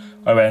so,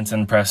 I went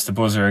and pressed the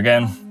buzzer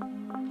again.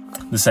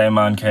 The same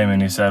man came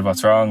in. He said,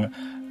 "What's wrong?"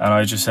 And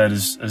I just said,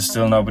 "Is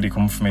still nobody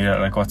come for me?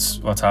 Like,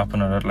 what's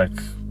happening?"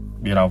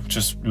 Or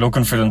just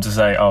looking for them to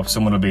say, "Oh,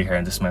 someone will be here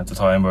in this amount of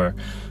time," or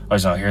I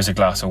don't know, "Here's a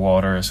glass of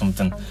water," or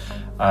something.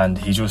 And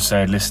he just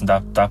said, "Listen,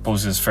 that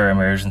buzzer is for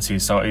emergency.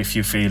 So if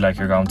you feel like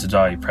you're going to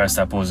die, press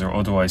that buzzer.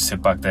 Otherwise,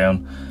 sit back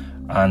down."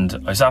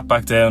 And I sat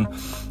back down,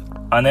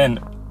 and then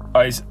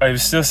I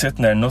was still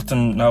sitting there.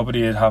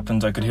 Nobody had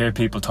happened. I could hear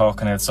people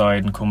talking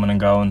outside and coming and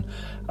going.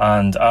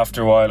 And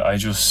after a while, I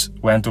just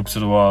went up to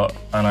the wall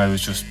and I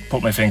was just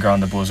put my finger on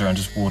the buzzer and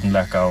just wouldn't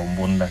let go.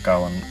 And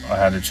I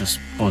had it just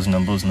buzzing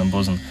and buzzing and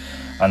buzzing.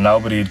 And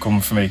nobody had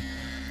come for me.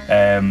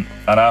 And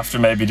after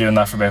maybe doing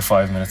that for about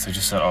 5 minutes, I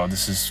just said, "Oh,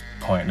 this is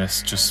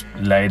pointless." Just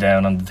lay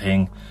down on the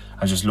thing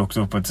and just looked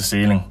up at the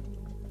ceiling.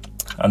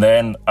 And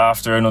then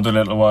after another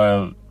little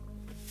while,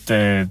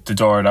 the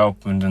door had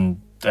opened,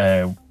 and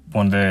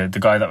one of the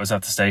guy that was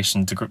at the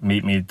station to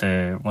meet me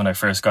when I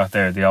first got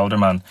there, the older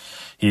man,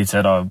 he had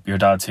said, "Oh, your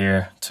dad's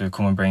here to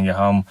come and bring you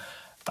home."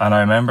 And I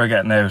remember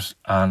getting out,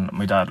 and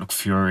my dad looked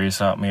furious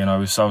at me, and I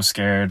was so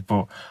scared.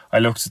 But I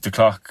looked at the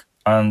clock,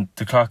 and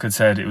the clock had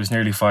said it was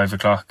nearly 5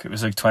 o'clock. It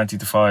was like 20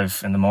 to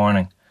 5 in the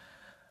morning.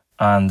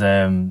 And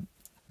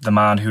the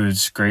man who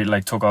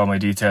had took all my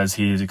details,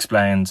 he had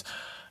explained,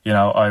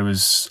 I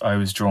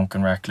was drunk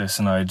and reckless,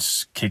 and I'd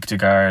kicked a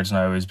guard, and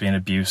I was being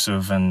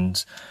abusive,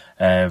 and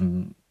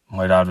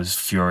my dad was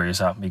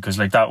furious at me because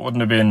that wouldn't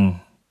have been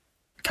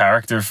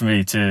character for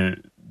me to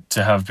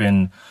have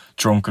been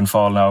drunk and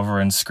falling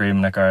over and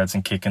screaming at guards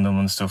and kicking them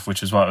and stuff,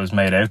 which is what it was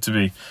made out to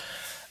be.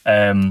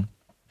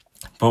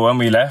 But when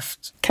we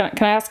left... Can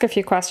I ask a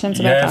few questions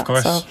about that? Yeah, of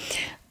course. So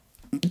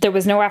there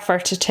was no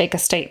effort to take a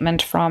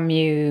statement from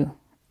you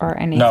or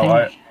anything?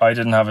 No, I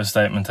didn't have a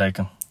statement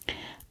taken.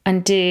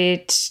 And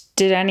did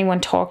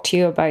anyone talk to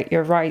you about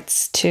your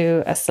rights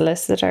to a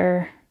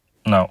solicitor?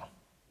 No.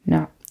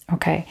 No.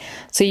 Okay.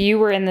 So you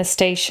were in the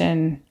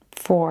station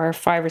for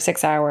 5 or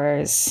 6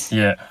 hours.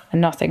 Yeah.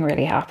 And nothing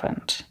really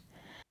happened.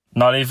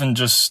 Not even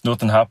just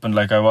nothing happened.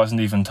 Like, I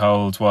wasn't even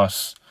told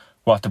what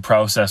the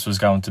process was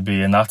going to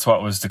be, and that's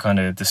what was the kind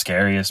of the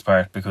scariest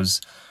part,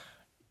 because,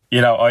 you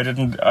know,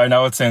 I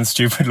know it sounds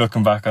stupid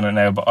looking back on it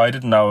now, but I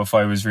didn't know if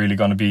I was really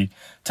going to be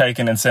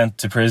taken and sent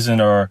to prison,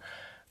 or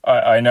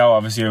I know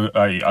obviously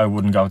I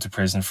wouldn't go to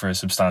prison for a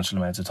substantial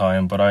amount of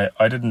time, but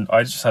I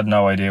just had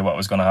no idea what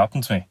was going to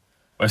happen to me.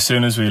 As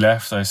soon as we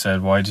left, I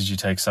said, "Why did you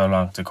take so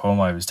long to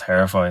come?" I was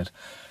terrified.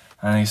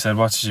 And he said,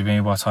 "What did you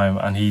mean? What time?"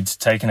 And he'd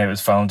taken out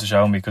his phone to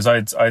show me, because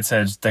I'd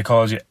said, "They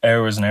called you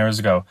hours and hours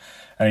ago."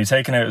 And he'd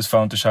taken out his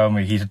phone to show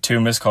me. He had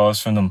 2 missed calls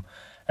from them,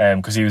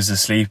 because he was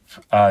asleep,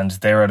 and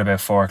they were at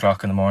about 4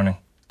 o'clock in the morning.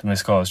 The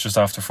missed calls, just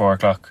after 4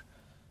 o'clock.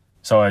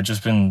 So I'd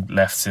just been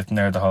left sitting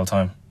there the whole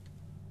time.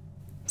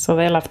 So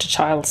they left a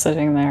child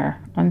sitting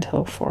there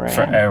until 4 a.m.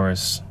 For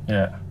hours,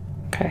 yeah.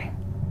 Okay.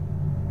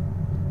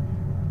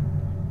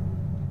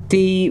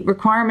 The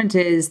requirement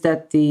is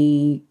that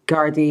the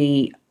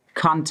Gardaí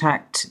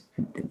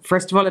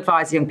first of all,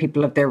 advise young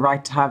people of their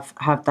right to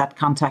have that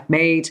contact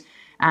made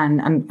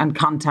and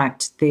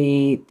contact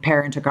the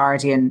parent or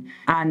guardian.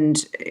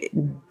 And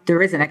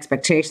there is an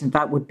expectation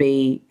that would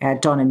be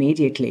done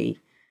immediately.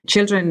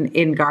 Children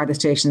in Garda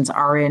stations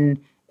are in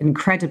an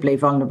incredibly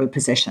vulnerable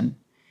position.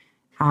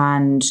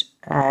 And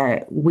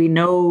we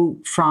know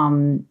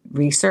from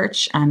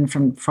research and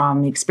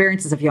from the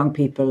experiences of young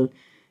people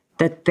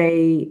that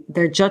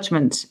their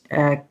judgment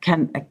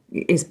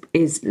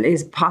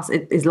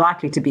is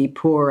likely to be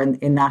poor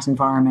in that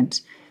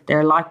environment.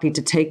 They're likely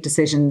to take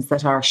decisions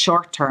that are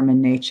short-term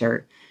in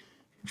nature,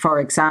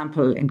 for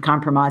example, in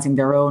compromising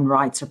their own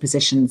rights or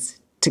positions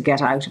to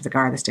get out of the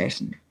Garda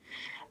station.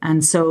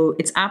 And so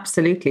it's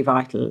absolutely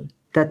vital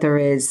that there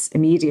is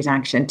immediate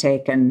action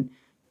taken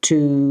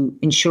to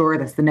ensure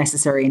that the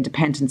necessary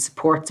independent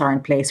supports are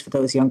in place for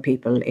those young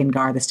people in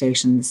Garda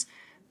stations,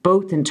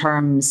 both in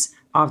terms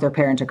of their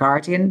parent or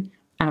guardian,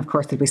 and of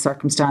course there'll be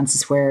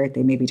circumstances where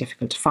they may be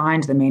difficult to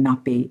find, they may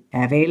not be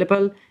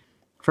available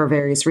for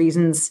various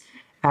reasons,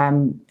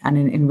 and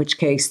in which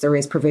case there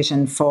is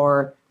provision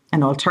for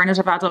an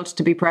alternative adult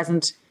to be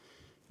present.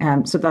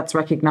 So that's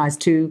recognised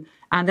too.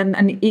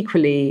 And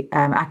equally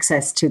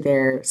access to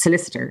their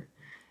solicitor.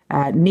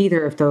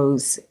 Neither of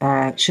those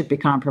should be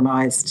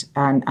compromised,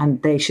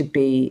 and they should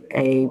be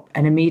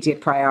an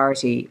immediate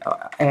priority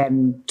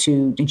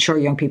to ensure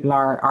young people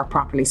are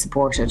properly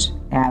supported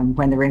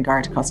when they're in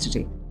Garda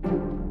custody.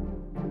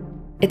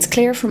 It's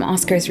clear from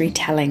Oscar's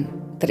retelling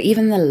that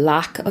even the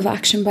lack of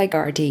action by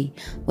Gardaí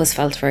was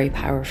felt very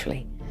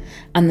powerfully,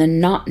 and the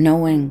not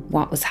knowing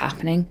what was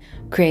happening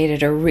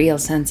created a real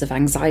sense of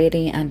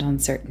anxiety and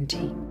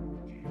uncertainty.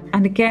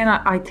 And again,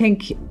 I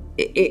think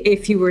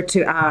if you were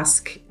to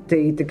ask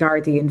the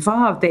Gardaí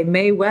involved, they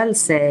may well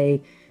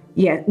say,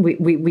 yeah,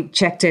 we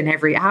checked in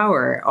every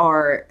hour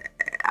or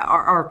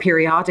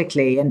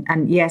periodically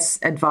and yes,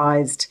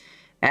 advised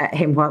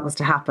him what was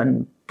to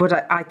happen.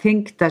 But I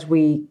think that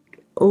we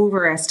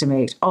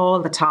overestimate all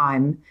the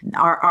time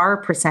our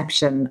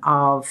perception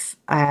of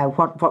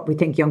what we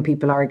think young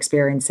people are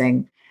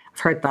experiencing. I've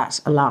heard that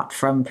a lot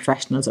from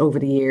professionals over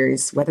the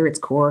years, whether it's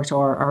court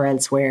or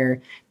elsewhere.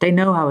 They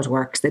know how it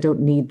works. They don't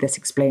need this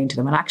explained to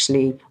them. And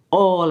actually,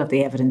 all of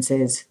the evidence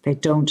is they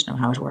don't know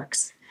how it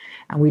works.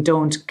 And we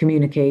don't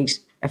communicate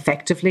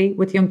effectively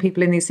with young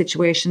people in these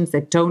situations.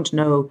 They don't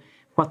know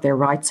what their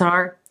rights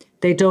are.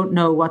 They don't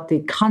know what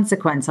the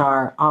consequences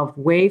are of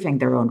waiving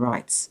their own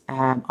rights,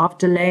 of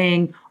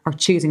delaying or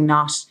choosing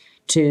not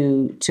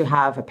to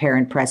have a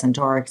parent present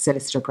or a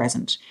solicitor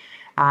present.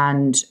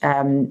 And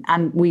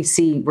we're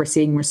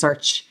seeing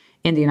research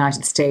in the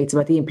United States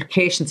about the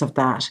implications of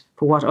that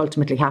for what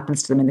ultimately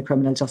happens to them in the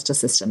criminal justice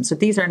system. So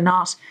these are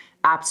not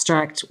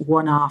abstract,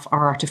 one-off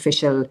or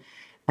artificial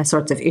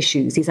sorts of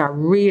issues. These are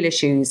real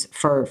issues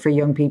for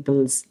young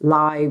people's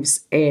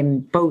lives,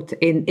 both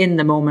in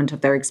the moment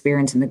of their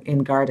experience in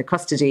Garda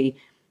custody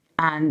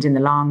and in the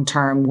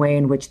long-term way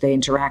in which they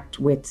interact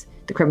with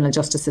the criminal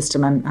justice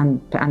system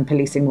and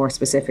policing more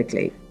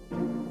specifically.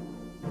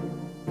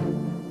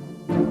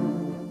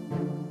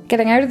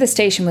 Getting out of the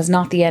station was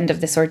not the end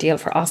of this ordeal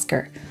for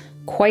Oscar.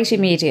 Quite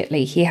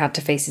immediately, he had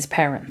to face his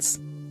parents.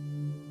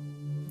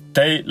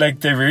 They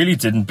really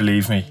didn't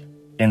believe me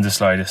in the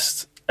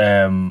slightest.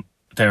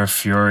 They were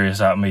furious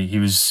at me. He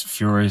was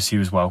furious. He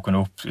was woken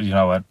up,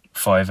 at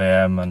 5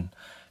 a.m. and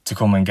to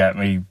come and get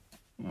me.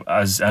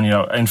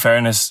 In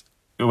fairness,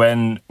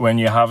 when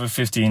you have a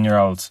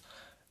 15-year-old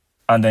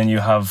and then you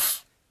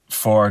have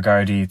 4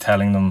 Gardaí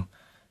telling them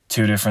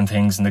 2 different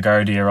things and the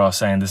Gardaí are all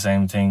saying the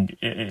same thing,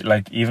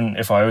 even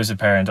if I was a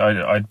parent,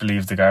 I'd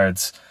believe the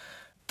guards.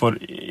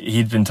 But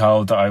he'd been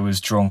told that I was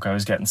drunk, I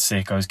was getting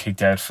sick, I was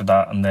kicked out for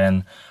that, and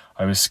then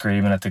I was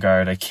screaming at the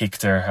guard, I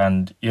kicked her,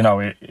 and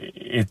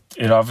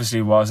it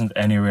obviously wasn't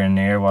anywhere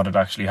near what had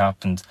actually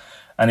happened.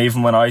 And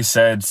even when I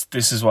said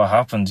this is what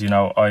happened,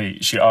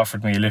 she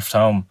offered me a lift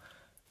home,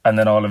 and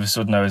then all of a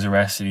sudden I was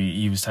arrested.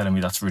 He was telling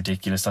me that's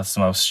ridiculous, that's the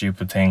most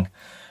stupid thing.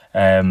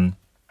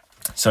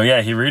 So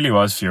yeah, he really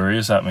was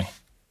furious at me.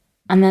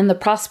 And then the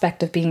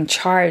prospect of being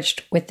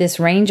charged with this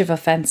range of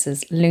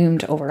offences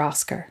loomed over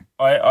Oscar.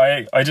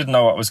 I didn't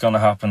know what was going to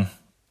happen.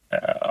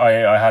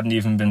 I hadn't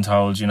even been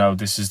told,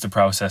 this is the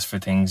process for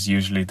things.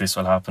 Usually this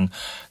will happen.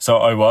 So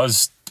I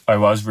was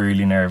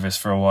really nervous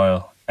for a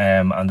while.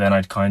 And then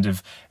I'd kind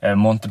of, a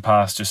month had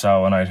passed or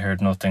so and I'd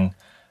heard nothing.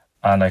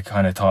 And I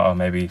kind of thought, oh,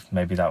 maybe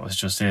that was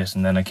just it.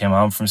 And then I came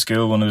home from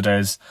school one of the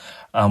days.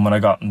 And when I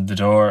got in the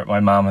door, my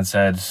mum had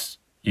said,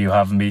 you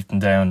have a meeting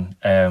down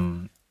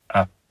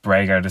at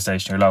Bray Garda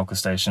station, your local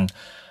station,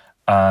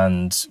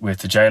 and with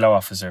the JLO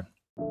officer.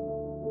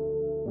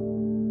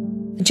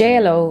 The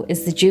JLO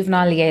is the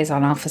Juvenile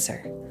Liaison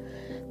Officer.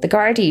 The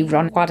Gardaí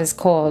run what is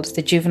called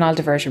the Juvenile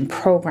Diversion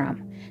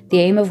Programme, the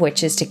aim of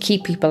which is to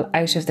keep people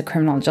out of the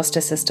criminal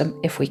justice system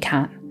if we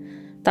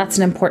can. That's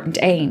an important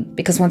aim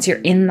because once you're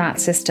in that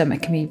system,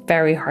 it can be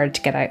very hard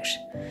to get out.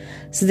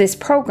 So this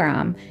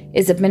programme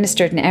is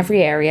administered in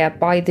every area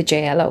by the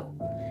JLO,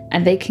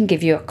 and they can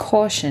give you a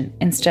caution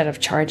instead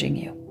of charging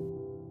you.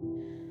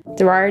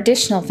 There are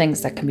additional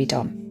things that can be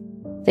done.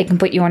 They can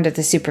put you under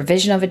the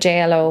supervision of a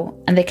JLO,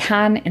 and they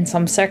can, in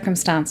some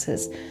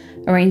circumstances,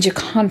 arrange a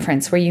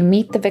conference where you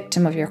meet the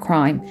victim of your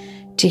crime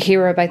to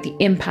hear about the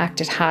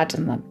impact it had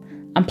on them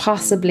and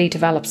possibly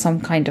develop some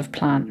kind of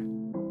plan.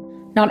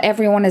 Not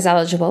everyone is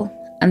eligible,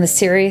 and the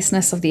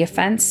seriousness of the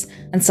offence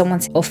and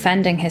someone's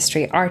offending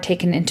history are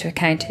taken into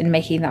account in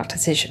making that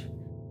decision.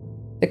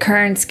 The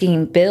current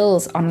scheme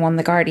builds on one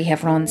the Gardaí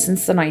have run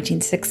since the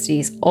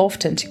 1960s,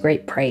 often to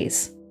great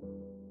praise.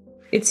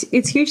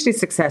 It's hugely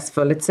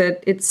successful. It's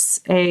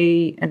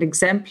an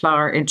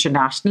exemplar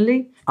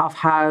internationally of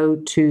how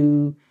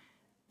to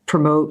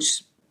promote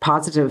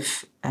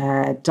positive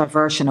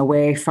diversion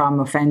away from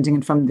offending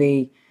and from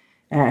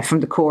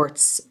the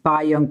courts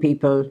by young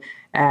people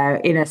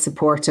in a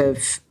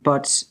supportive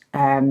but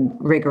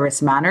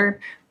rigorous manner.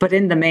 But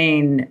in the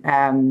main,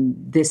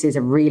 this is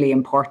a really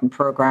important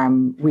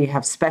programme. We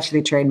have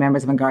specially trained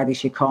members of An Garda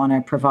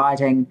Síochána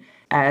providing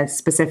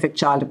specific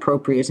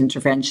child-appropriate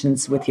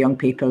interventions with young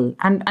people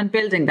and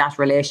building that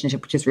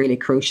relationship, which is really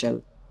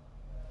crucial.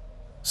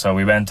 So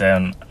we went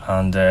down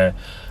and I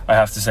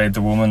have to say it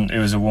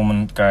was a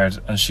woman guard,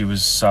 and she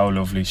was so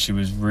lovely. She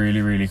was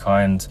really, really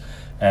kind.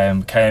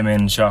 Came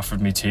in, she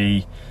offered me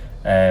tea.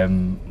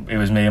 It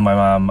was me and my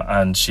mum,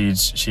 and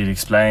she'd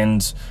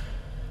explained,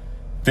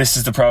 this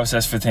is the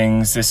process for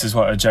things, this is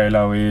what a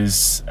JLO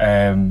is.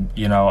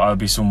 I'll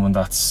be someone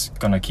that's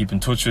going to keep in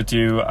touch with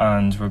you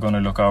and we're going to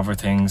look over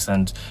things.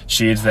 And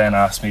she'd then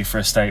asked me for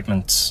a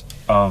statement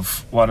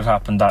of what had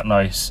happened that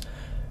night.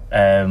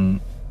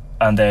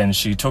 And then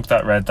she took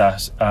that, read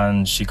that,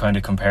 and she kind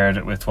of compared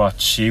it with what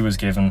she was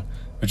given,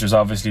 which was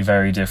obviously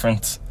very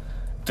different.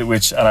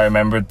 And I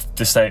remembered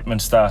the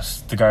statement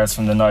that the guards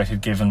from the night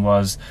had given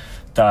was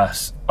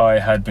that I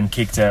had been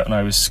kicked out and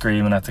I was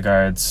screaming at the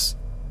guards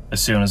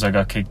as soon as I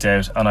got kicked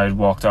out, and I'd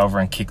walked over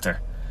and kicked her.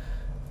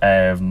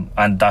 And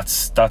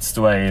that's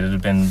the way it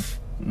had been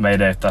made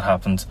out that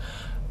happened.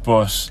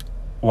 But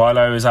while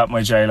I was at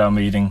my JLO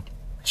meeting,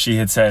 she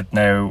had said,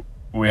 now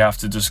we have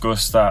to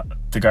discuss that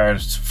the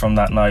guard from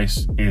that night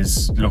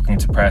is looking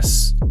to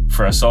press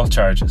for assault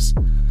charges.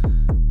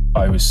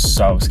 I was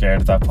so scared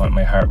at that point,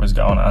 my heart was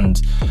going,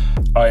 and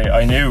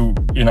I knew,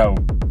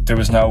 there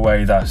was no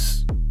way that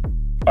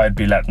I'd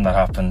be letting that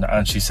happen.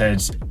 And she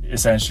said,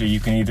 essentially, you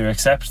can either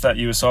accept that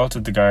you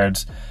assaulted the guard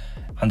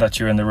and that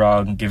you're in the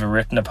wrong, give a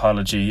written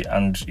apology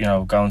and,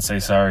 go and say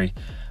sorry,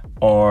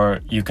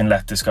 or you can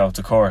let this go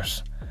to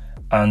court.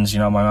 And,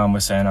 my mum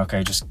was saying,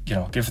 okay, just,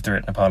 give it the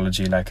written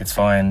apology, like, it's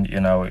fine,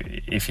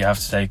 if you have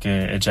to take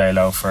a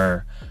JLO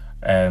for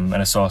an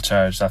assault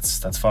charge,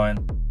 that's fine.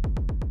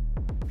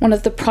 One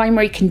of the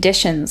primary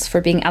conditions for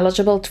being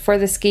eligible for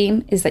the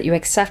scheme is that you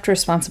accept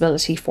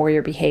responsibility for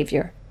your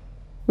behaviour.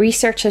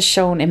 Research has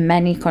shown in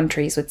many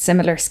countries with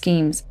similar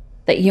schemes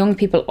that young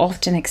people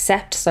often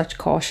accept such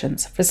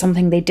cautions for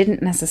something they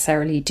didn't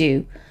necessarily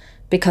do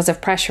because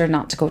of pressure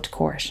not to go to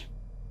court.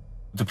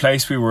 The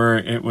place we were,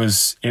 it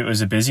was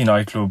a busy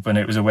nightclub and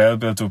it was a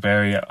well-built-up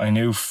area. I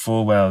knew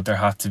full well there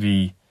had to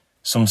be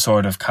some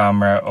sort of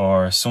camera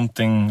or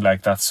something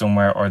like that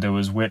somewhere, or there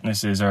was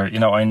witnesses, or,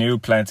 I knew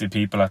plenty of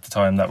people at the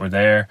time that were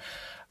there.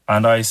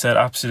 And I said,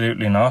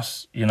 absolutely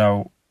not.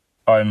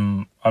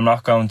 I'm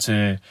not going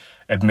to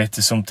admit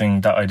to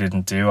something that I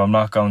didn't do. I'm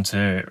not going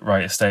to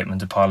write a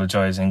statement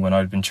apologising when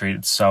I'd been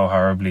treated so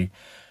horribly.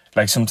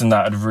 Like, something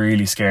that had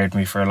really scared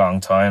me for a long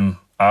time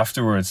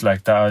afterwards.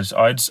 Like, that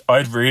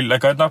I'd really,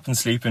 I'd not been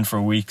sleeping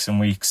for weeks and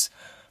weeks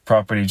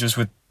properly, just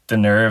with the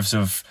nerves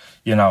of,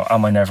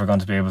 am I never going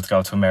to be able to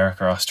go to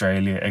America or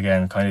Australia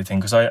again, kind of thing.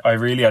 Because I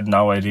really had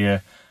no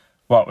idea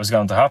what was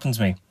going to happen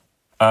to me.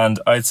 And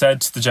I'd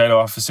said to the JLO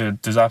officer,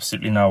 there's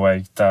absolutely no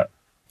way that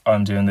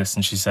I'm doing this.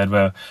 And she said,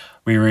 well,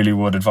 we really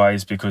would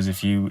advise, because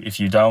if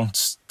you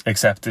don't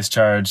accept this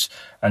charge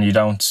and you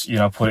don't,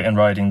 put it in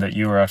writing that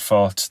you were at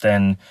fault,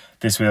 then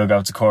this will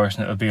go to court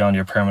and it'll be on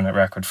your permanent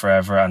record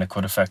forever, and it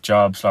could affect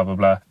jobs, blah, blah,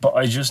 blah. But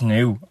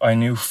I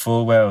knew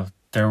full well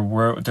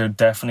there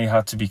definitely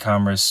had to be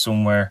cameras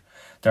somewhere.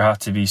 There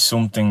had to be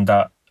something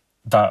that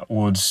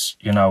would,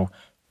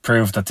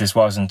 prove that this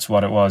wasn't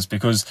what it was,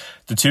 because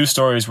the two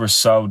stories were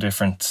so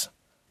different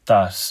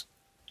that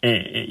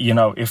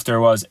if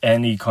there was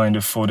any kind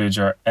of footage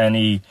or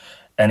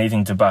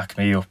anything to back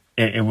me up,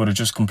 it would have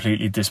just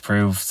completely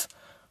disproved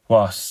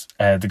what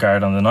the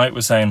guard on the night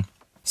was saying.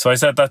 So I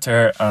said that to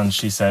her, and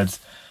she said,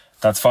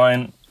 that's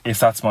fine if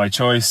that's my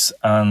choice,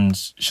 and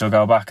she'll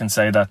go back and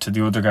say that to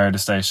the other Garda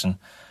station.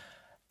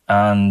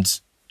 And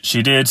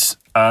she did,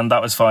 and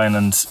that was fine.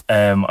 And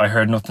I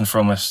heard nothing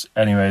from it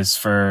anyways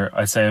for,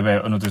 I'd say,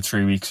 about another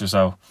 3 weeks or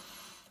so.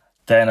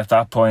 Then at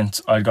that point,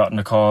 I'd gotten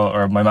a call,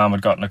 or my mum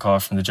had gotten a call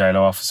from the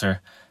JLO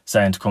officer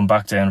saying to come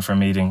back down for a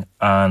meeting.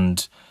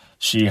 And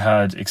she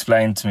had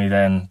explained to me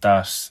then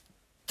that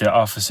the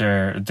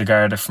officer, the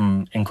Garda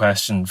in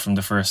question from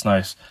the first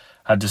night,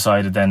 had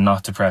decided then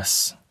not to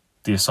press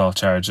the assault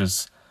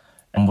charges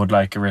and would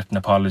like a written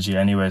apology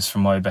anyways for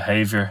my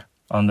behaviour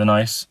on the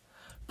night,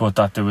 but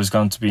that there was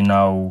going to be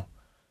no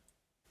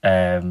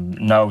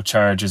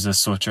charges as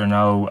such, or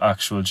no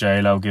actual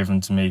JLO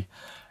given to me,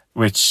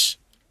 which,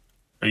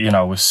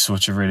 was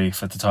such a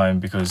relief at the time,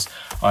 because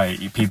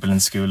people in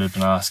school had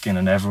been asking,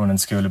 and everyone in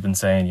school had been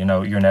saying,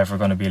 you're never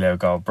going to be allowed to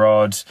go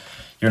abroad,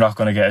 you're not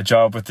going to get a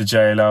job with the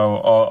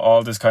JLO,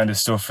 all this kind of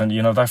stuff, and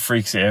that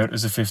freaks you out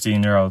as a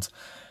 15-year-old.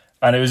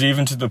 And it was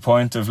even to the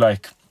point of I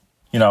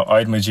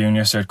had my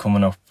junior cert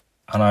coming up,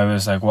 and I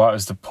was like, what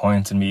is the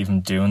point in me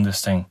even doing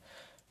this thing?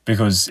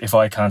 Because if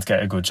I can't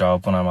get a good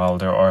job when I'm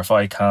older, or if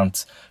I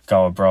can't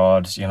go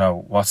abroad,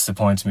 what's the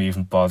point of me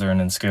even bothering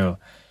in school?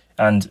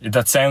 And it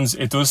does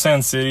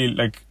sound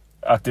silly,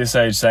 at this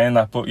age saying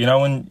that, but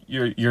when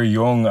you're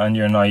young and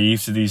you're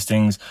naive to these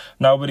things,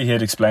 nobody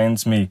had explained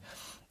to me,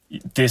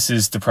 this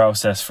is the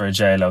process for a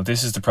JLO,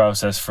 this is the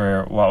process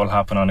for what will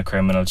happen on a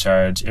criminal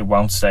charge, it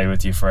won't stay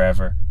with you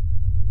forever.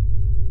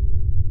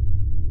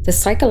 The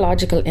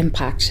psychological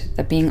impact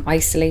that being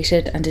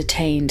isolated and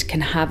detained can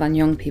have on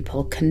young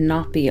people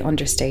cannot be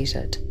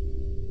understated.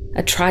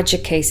 A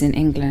tragic case in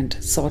England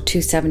saw two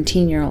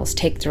 17-year-olds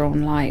take their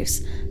own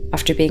lives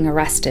after being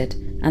arrested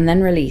and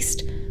then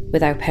released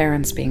without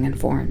parents being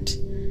informed.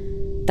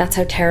 That's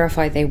how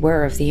terrified they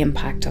were of the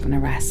impact of an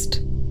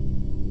arrest.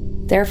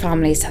 Their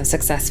families have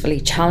successfully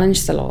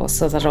challenged the law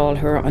so that all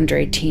who are under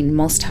 18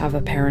 must have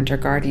a parent or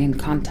guardian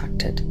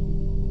contacted.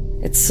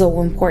 It's so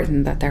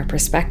important that their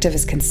perspective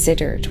is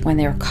considered when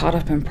they are caught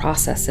up in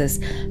processes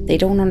they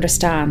don't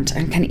understand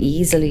and can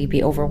easily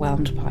be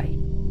overwhelmed by.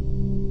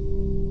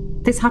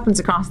 This happens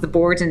across the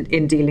board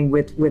in dealing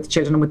with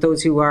children and with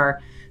those who are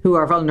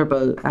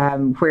vulnerable,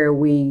 where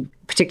we,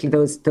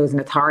 particularly those in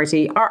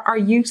authority, are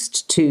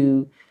used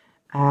to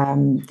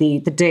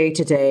the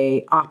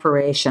day-to-day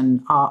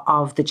operation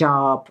of the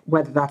job,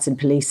 whether that's in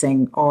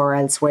policing or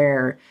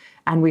elsewhere.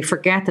 And we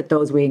forget that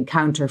those we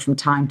encounter from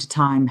time to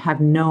time have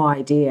no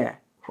idea,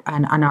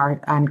 and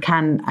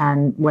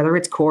whether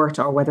it's court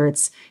or whether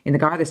it's in the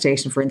Garda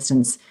station, for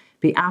instance,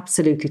 be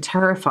absolutely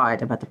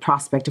terrified about the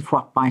prospect of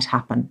what might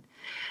happen.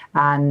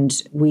 And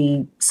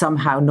we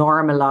somehow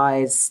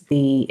normalise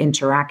the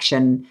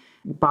interaction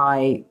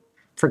by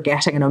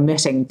forgetting and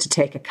omitting to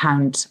take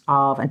account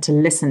of and to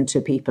listen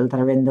to people that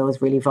are in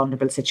those really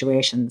vulnerable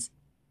situations.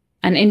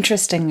 And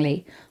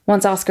interestingly,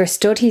 once Oscar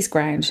stood his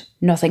ground,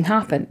 nothing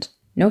happened.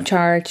 No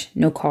charge,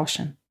 no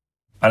caution.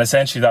 And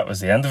essentially that was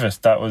the end of it.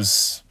 That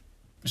was,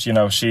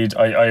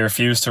 I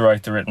refused to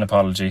write the written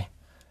apology.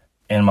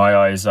 In my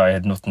eyes, I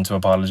had nothing to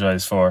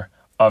apologise for.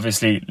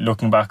 Obviously,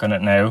 looking back on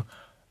it now,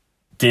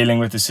 dealing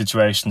with the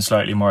situation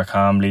slightly more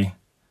calmly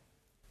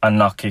and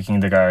not kicking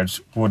the guard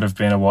would have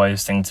been a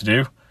wise thing to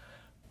do.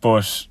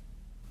 But,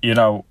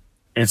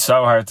 it's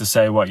so hard to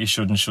say what you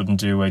should and shouldn't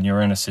do when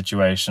you're in a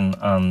situation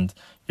and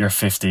you're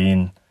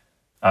 15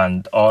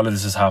 and all of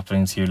this is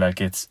happening to you.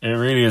 It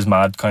really is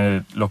mad kind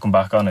of looking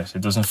back on it.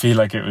 It doesn't feel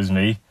like it was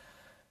me.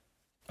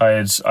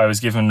 I was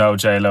given no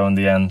JLO in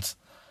the end.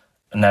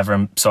 I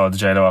never saw the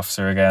JLO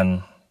officer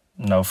again.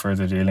 No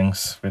further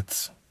dealings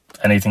with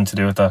anything to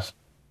do with that.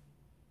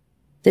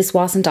 This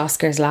wasn't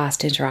Oscar's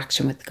last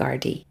interaction with the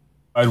Gardaí.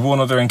 I had one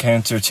other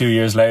encounter 2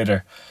 years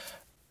later.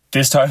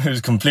 This time it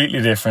was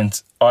completely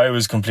different. I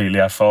was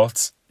completely at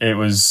fault. It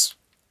was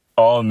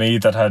all me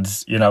that had,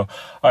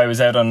 I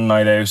was out on a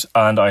night out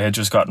and I had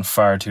just gotten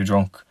far too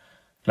drunk.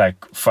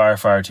 Far,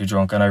 far too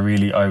drunk. And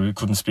I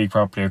couldn't speak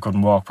properly. I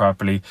couldn't walk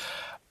properly.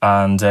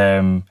 And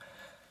the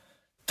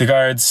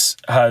guards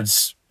had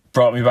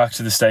brought me back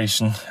to the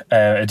station,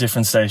 a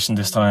different station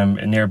this time,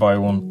 a nearby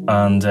one.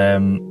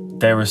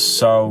 And they were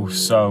so,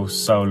 so,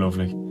 so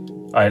lovely.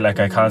 I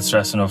can't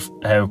stress enough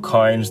how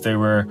kind they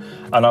were.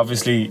 And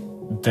obviously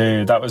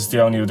that was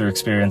the only other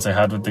experience I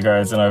had with the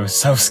guards, and I was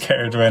so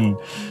scared when,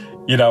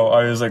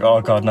 I was like,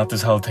 oh God, not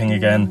this whole thing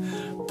again.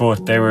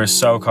 But they were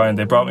so kind.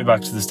 They brought me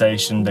back to the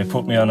station. They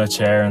put me on a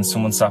chair and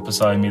someone sat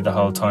beside me the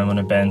whole time on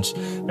a bench.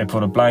 They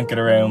put a blanket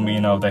around me,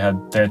 they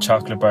had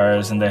chocolate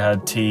bars and they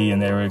had tea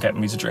and they were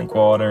getting me to drink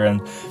water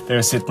and they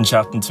were sitting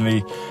chatting to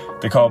me.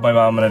 They called my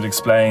mum and had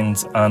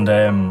explained,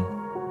 and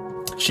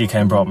she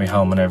came, brought me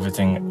home and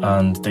everything,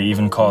 and they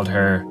even called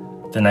her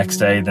the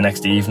next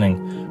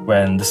evening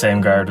when the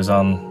same guard was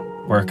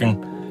on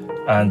working,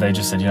 and they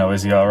just said,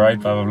 is he all right,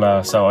 blah blah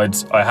blah. So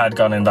I had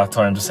gone in that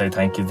time to say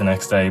thank you the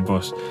next day,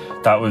 but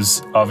that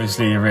was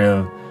obviously a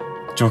real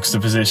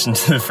juxtaposition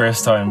to the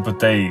first time. But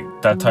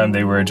that time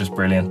they were just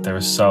brilliant. They were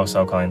so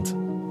kind.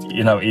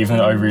 Even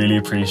I really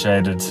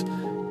appreciated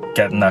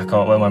getting that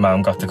call. Well, my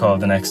mum got the call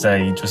the next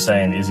day just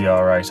saying, is he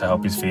all right, I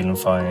hope he's feeling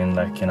fine,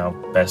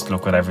 best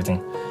luck with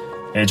everything.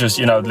 It just,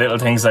 little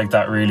things like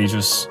that really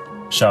just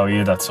show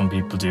you that some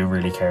people do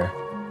really care.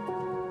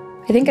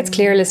 I think it's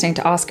clear listening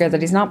to Oscar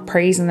that he's not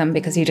praising them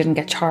because he didn't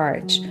get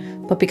charged,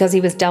 but because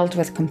he was dealt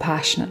with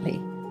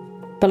compassionately.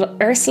 But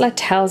Ursula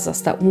tells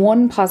us that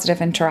one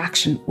positive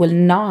interaction will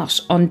not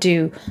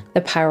undo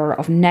the power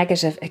of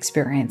negative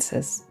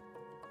experiences.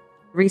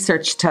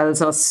 Research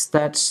tells us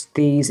that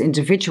these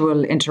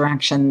individual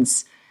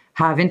interactions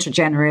have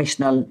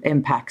intergenerational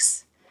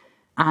impacts.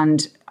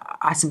 And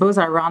I suppose,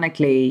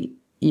 ironically,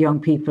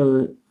 young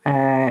people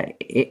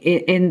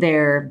in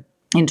their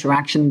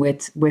interaction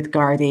with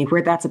Gardaí,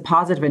 where that's a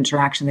positive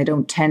interaction, they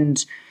don't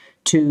tend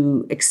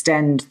to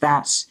extend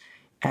that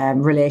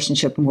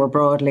relationship more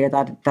broadly, or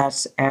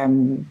that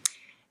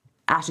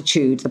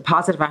attitude, the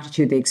positive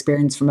attitude they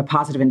experience from a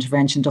positive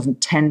intervention doesn't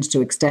tend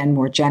to extend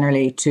more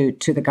generally to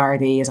the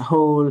Gardaí as a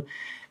whole,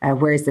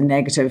 whereas the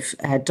negative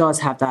does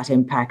have that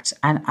impact.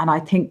 And I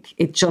think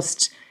it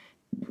just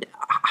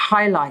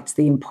highlights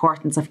the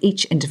importance of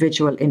each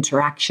individual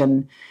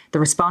interaction, the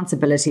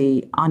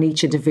responsibility on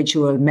each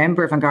individual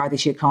member of An Garda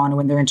Síochána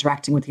when they're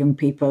interacting with young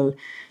people,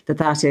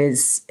 that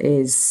is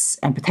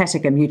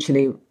empathetic and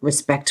mutually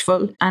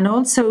respectful, and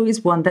also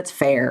is one that's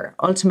fair.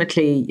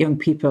 Ultimately, young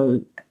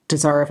people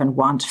deserve and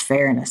want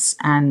fairness,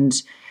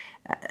 and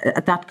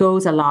that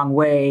goes a long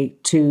way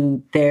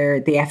to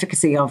the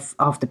efficacy of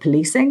the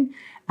policing,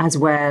 as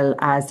well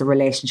as the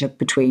relationship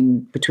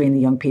between the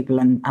young people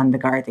and the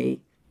Gardaí.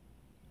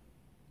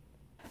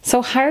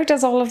 So how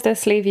does all of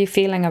this leave you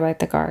feeling about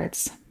the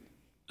Guards?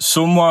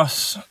 Somewhat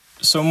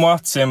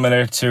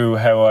similar to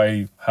how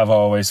I have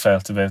always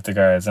felt about the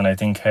Guards, and I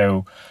think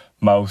how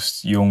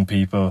most young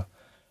people,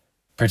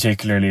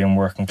 particularly in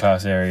working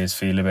class areas,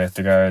 feel about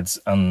the Guards.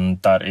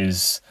 And that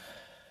is,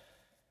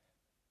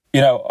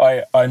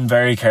 I'm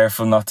very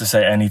careful not to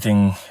say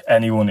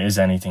anyone is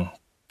anything.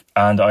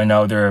 And I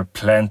know there are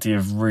plenty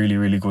of really,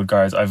 really good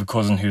guards. I have a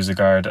cousin who's a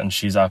guard and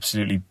she's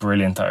absolutely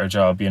brilliant at her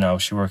job.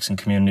 She works in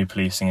community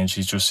policing and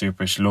she's just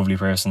super. She's a lovely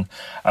person.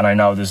 And I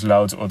know there's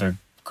loads of other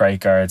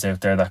great guards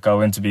out there that go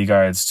in to be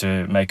guards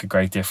to make a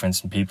great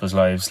difference in people's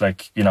lives.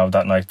 Like,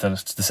 that night,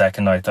 that's the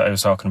second night that I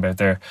was talking about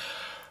there.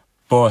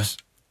 But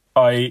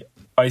I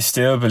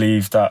still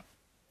believe that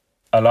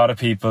a lot of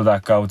people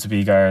that go to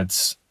be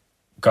guards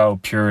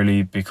go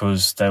purely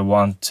because they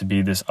want to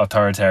be this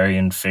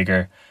authoritarian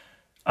figure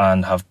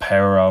and have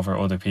power over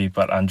other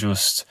people and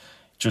just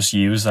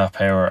use that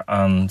power.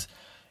 And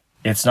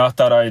it's not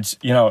that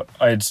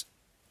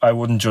I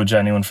wouldn't judge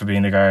anyone for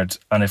being a guard,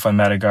 and if I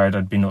met a guard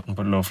I'd be nothing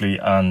but lovely.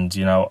 And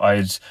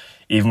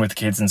even with the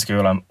kids in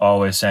school, I'm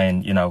always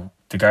saying,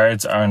 the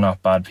guards are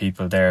not bad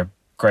people. They're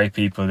great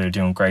people. They're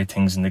doing great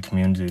things in the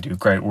community. They do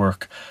great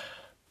work.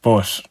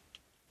 But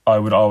I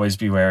would always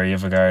be wary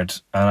of a guard,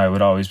 and I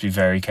would always be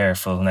very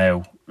careful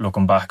now,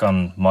 looking back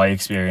on my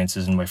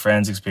experiences and my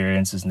friends'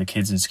 experiences and the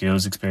kids in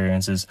school's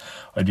experiences.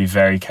 I'd be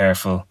very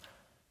careful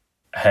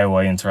how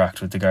I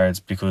interact with the guards,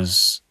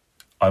 because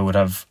I would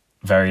have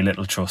very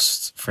little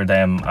trust for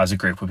them as a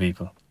group of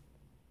people.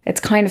 It's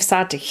kind of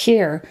sad to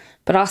hear,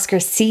 but Oscar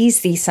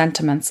sees these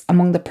sentiments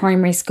among the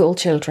primary school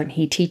children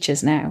he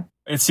teaches now.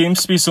 It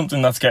seems to be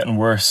something that's getting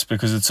worse,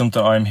 because it's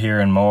something I'm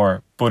hearing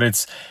more. But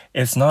it's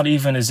not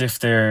even as if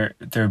they're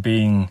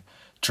being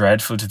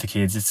dreadful to the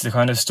kids. It's the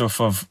kind of stuff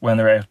of when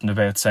they're out and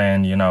about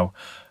saying,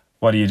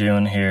 what are you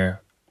doing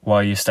here? Why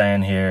are you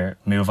staying here?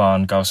 Move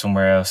on, go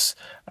somewhere else.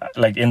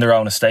 Like in their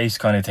own estate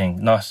kind of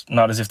thing.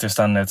 Not as if they're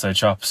standing outside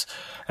shops.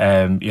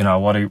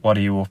 What are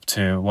you up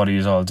to? What are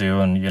you all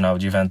doing? Do you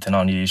have anything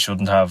on you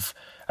shouldn't have?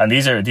 And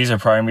these are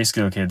primary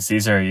school kids.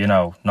 These are,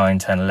 9,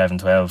 10, 11,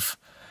 12.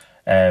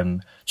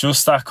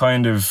 Just that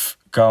kind of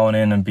going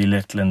in and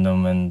belittling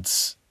them and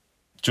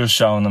just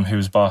showing them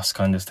who's boss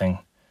kind of thing.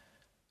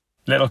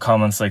 Little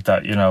comments like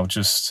that,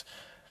 just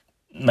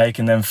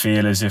making them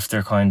feel as if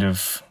they're kind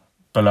of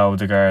below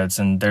the guards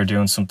and they're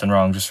doing something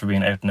wrong just for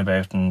being out and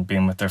about and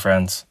being with their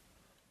friends.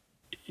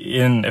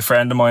 In a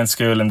friend of mine's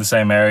school in the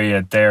same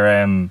area,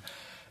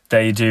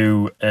 they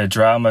do a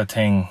drama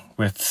thing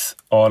with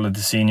all of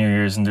the senior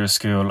years in their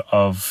school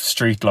of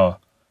street law,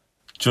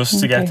 just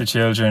to get the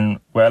children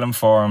well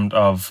informed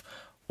of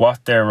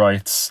what their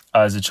rights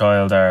as a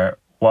child are,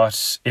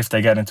 what if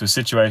they get into a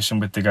situation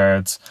with the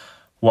guards,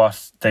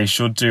 what they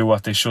should do,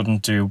 what they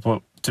shouldn't do,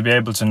 but to be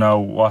able to know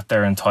what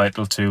they're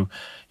entitled to.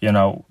 You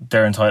know,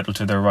 they're entitled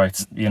to their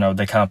rights. You know,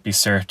 they can't be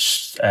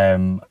searched.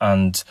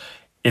 And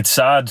it's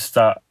sad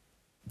that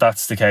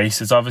that's the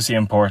case. It's obviously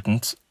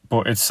important,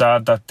 but it's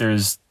sad that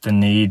there's the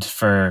need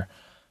for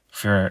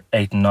 8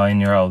 and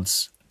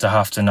 9-year-olds to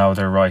have to know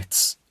their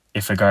rights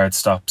if a guard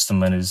stops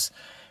them and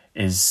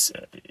is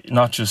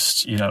not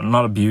just, you know,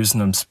 not abusing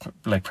them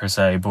like per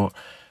se, but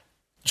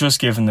just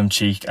giving them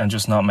cheek and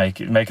just not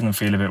making them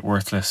feel a bit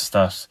worthless.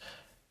 That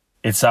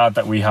it's sad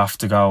that we have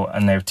to go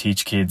and now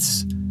teach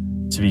kids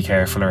to be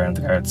careful around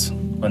the guards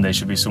when they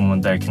should be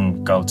someone they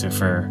can go to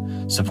for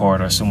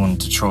support or someone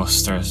to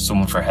trust or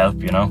someone for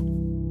help, you know.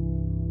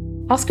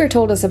 Oscar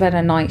told us about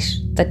a night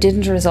that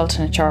didn't result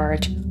in a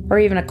charge or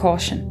even a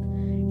caution.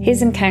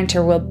 His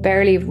encounter will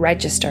barely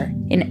register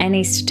in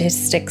any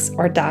statistics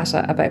or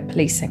data about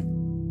policing,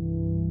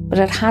 but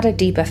it had a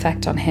deep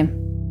effect on him.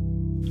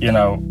 You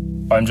know,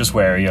 I'm just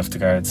wary of the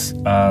guards,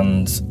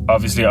 and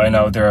obviously I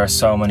know there are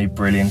so many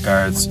brilliant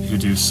guards who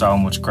do so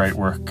much great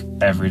work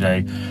every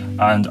day,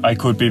 and I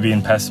could be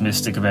being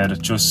pessimistic about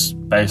it just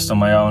based on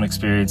my own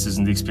experiences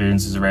and the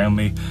experiences around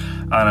me,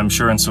 and I'm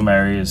sure in some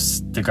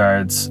areas the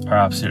guards are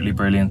absolutely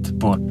brilliant,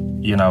 but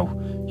you know,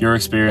 your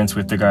experience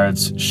with the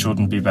guards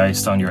shouldn't be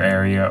based on your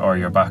area or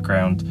your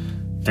background.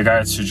 The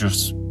guards should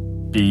just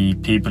be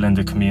people in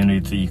the community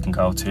that you can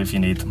go to if you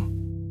need them.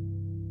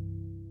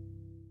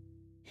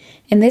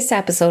 In this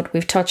episode,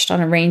 we've touched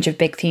on a range of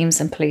big themes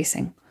in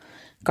policing: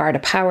 Garda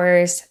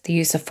powers, the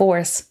use of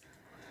force.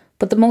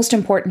 But the most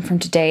important from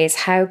today is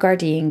how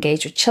Gardaí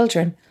engage with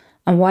children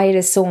and why it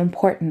is so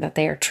important that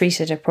they are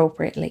treated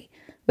appropriately,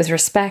 with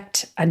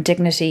respect and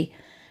dignity,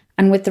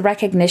 and with the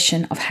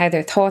recognition of how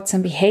their thoughts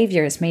and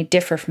behaviours may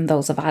differ from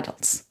those of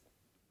adults.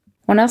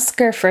 When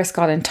Oscar first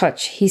got in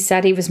touch, he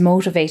said he was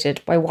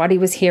motivated by what he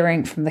was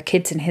hearing from the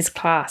kids in his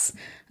class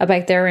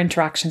about their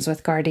interactions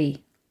with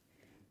Gardaí.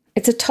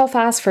 It's a tough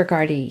ask for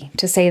Gardaí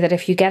to say that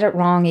if you get it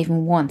wrong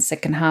even once,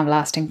 it can have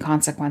lasting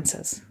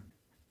consequences.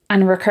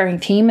 And a recurring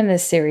theme in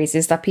this series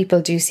is that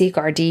people do see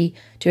Gardaí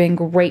doing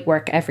great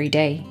work every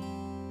day.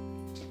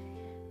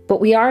 But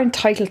we are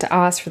entitled to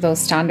ask for those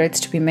standards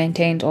to be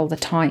maintained all the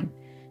time,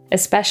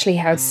 especially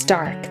how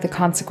stark the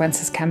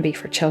consequences can be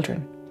for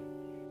children.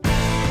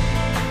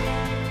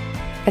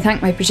 I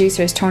thank my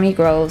producers Tony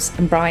Groves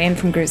and Brian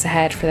from Grooves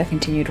Ahead for their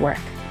continued work.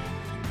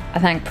 I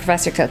thank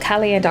Professor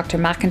Kilkelly and Dr.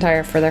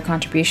 McIntyre for their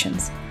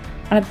contributions,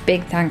 and a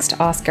big thanks to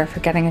Oscar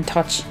for getting in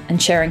touch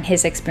and sharing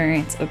his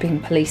experience of being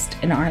policed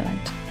in Ireland.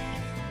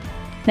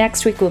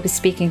 Next week we'll be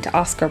speaking to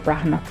Oscar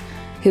Breathnach,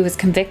 who was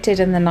convicted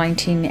in the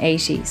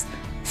 1980s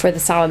for the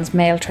Sallins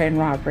mail train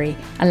robbery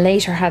and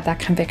later had that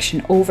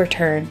conviction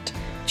overturned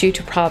due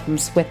to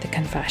problems with the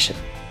confession.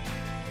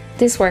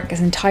 This work is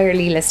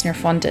entirely listener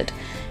funded,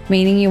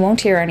 meaning you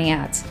won't hear any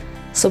ads,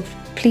 so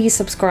please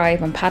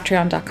subscribe on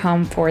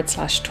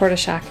patreon.com/Tortoise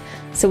Shack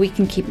so we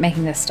can keep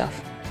making this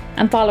stuff.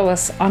 And follow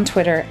us on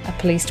Twitter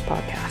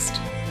 @PolicedPodcast.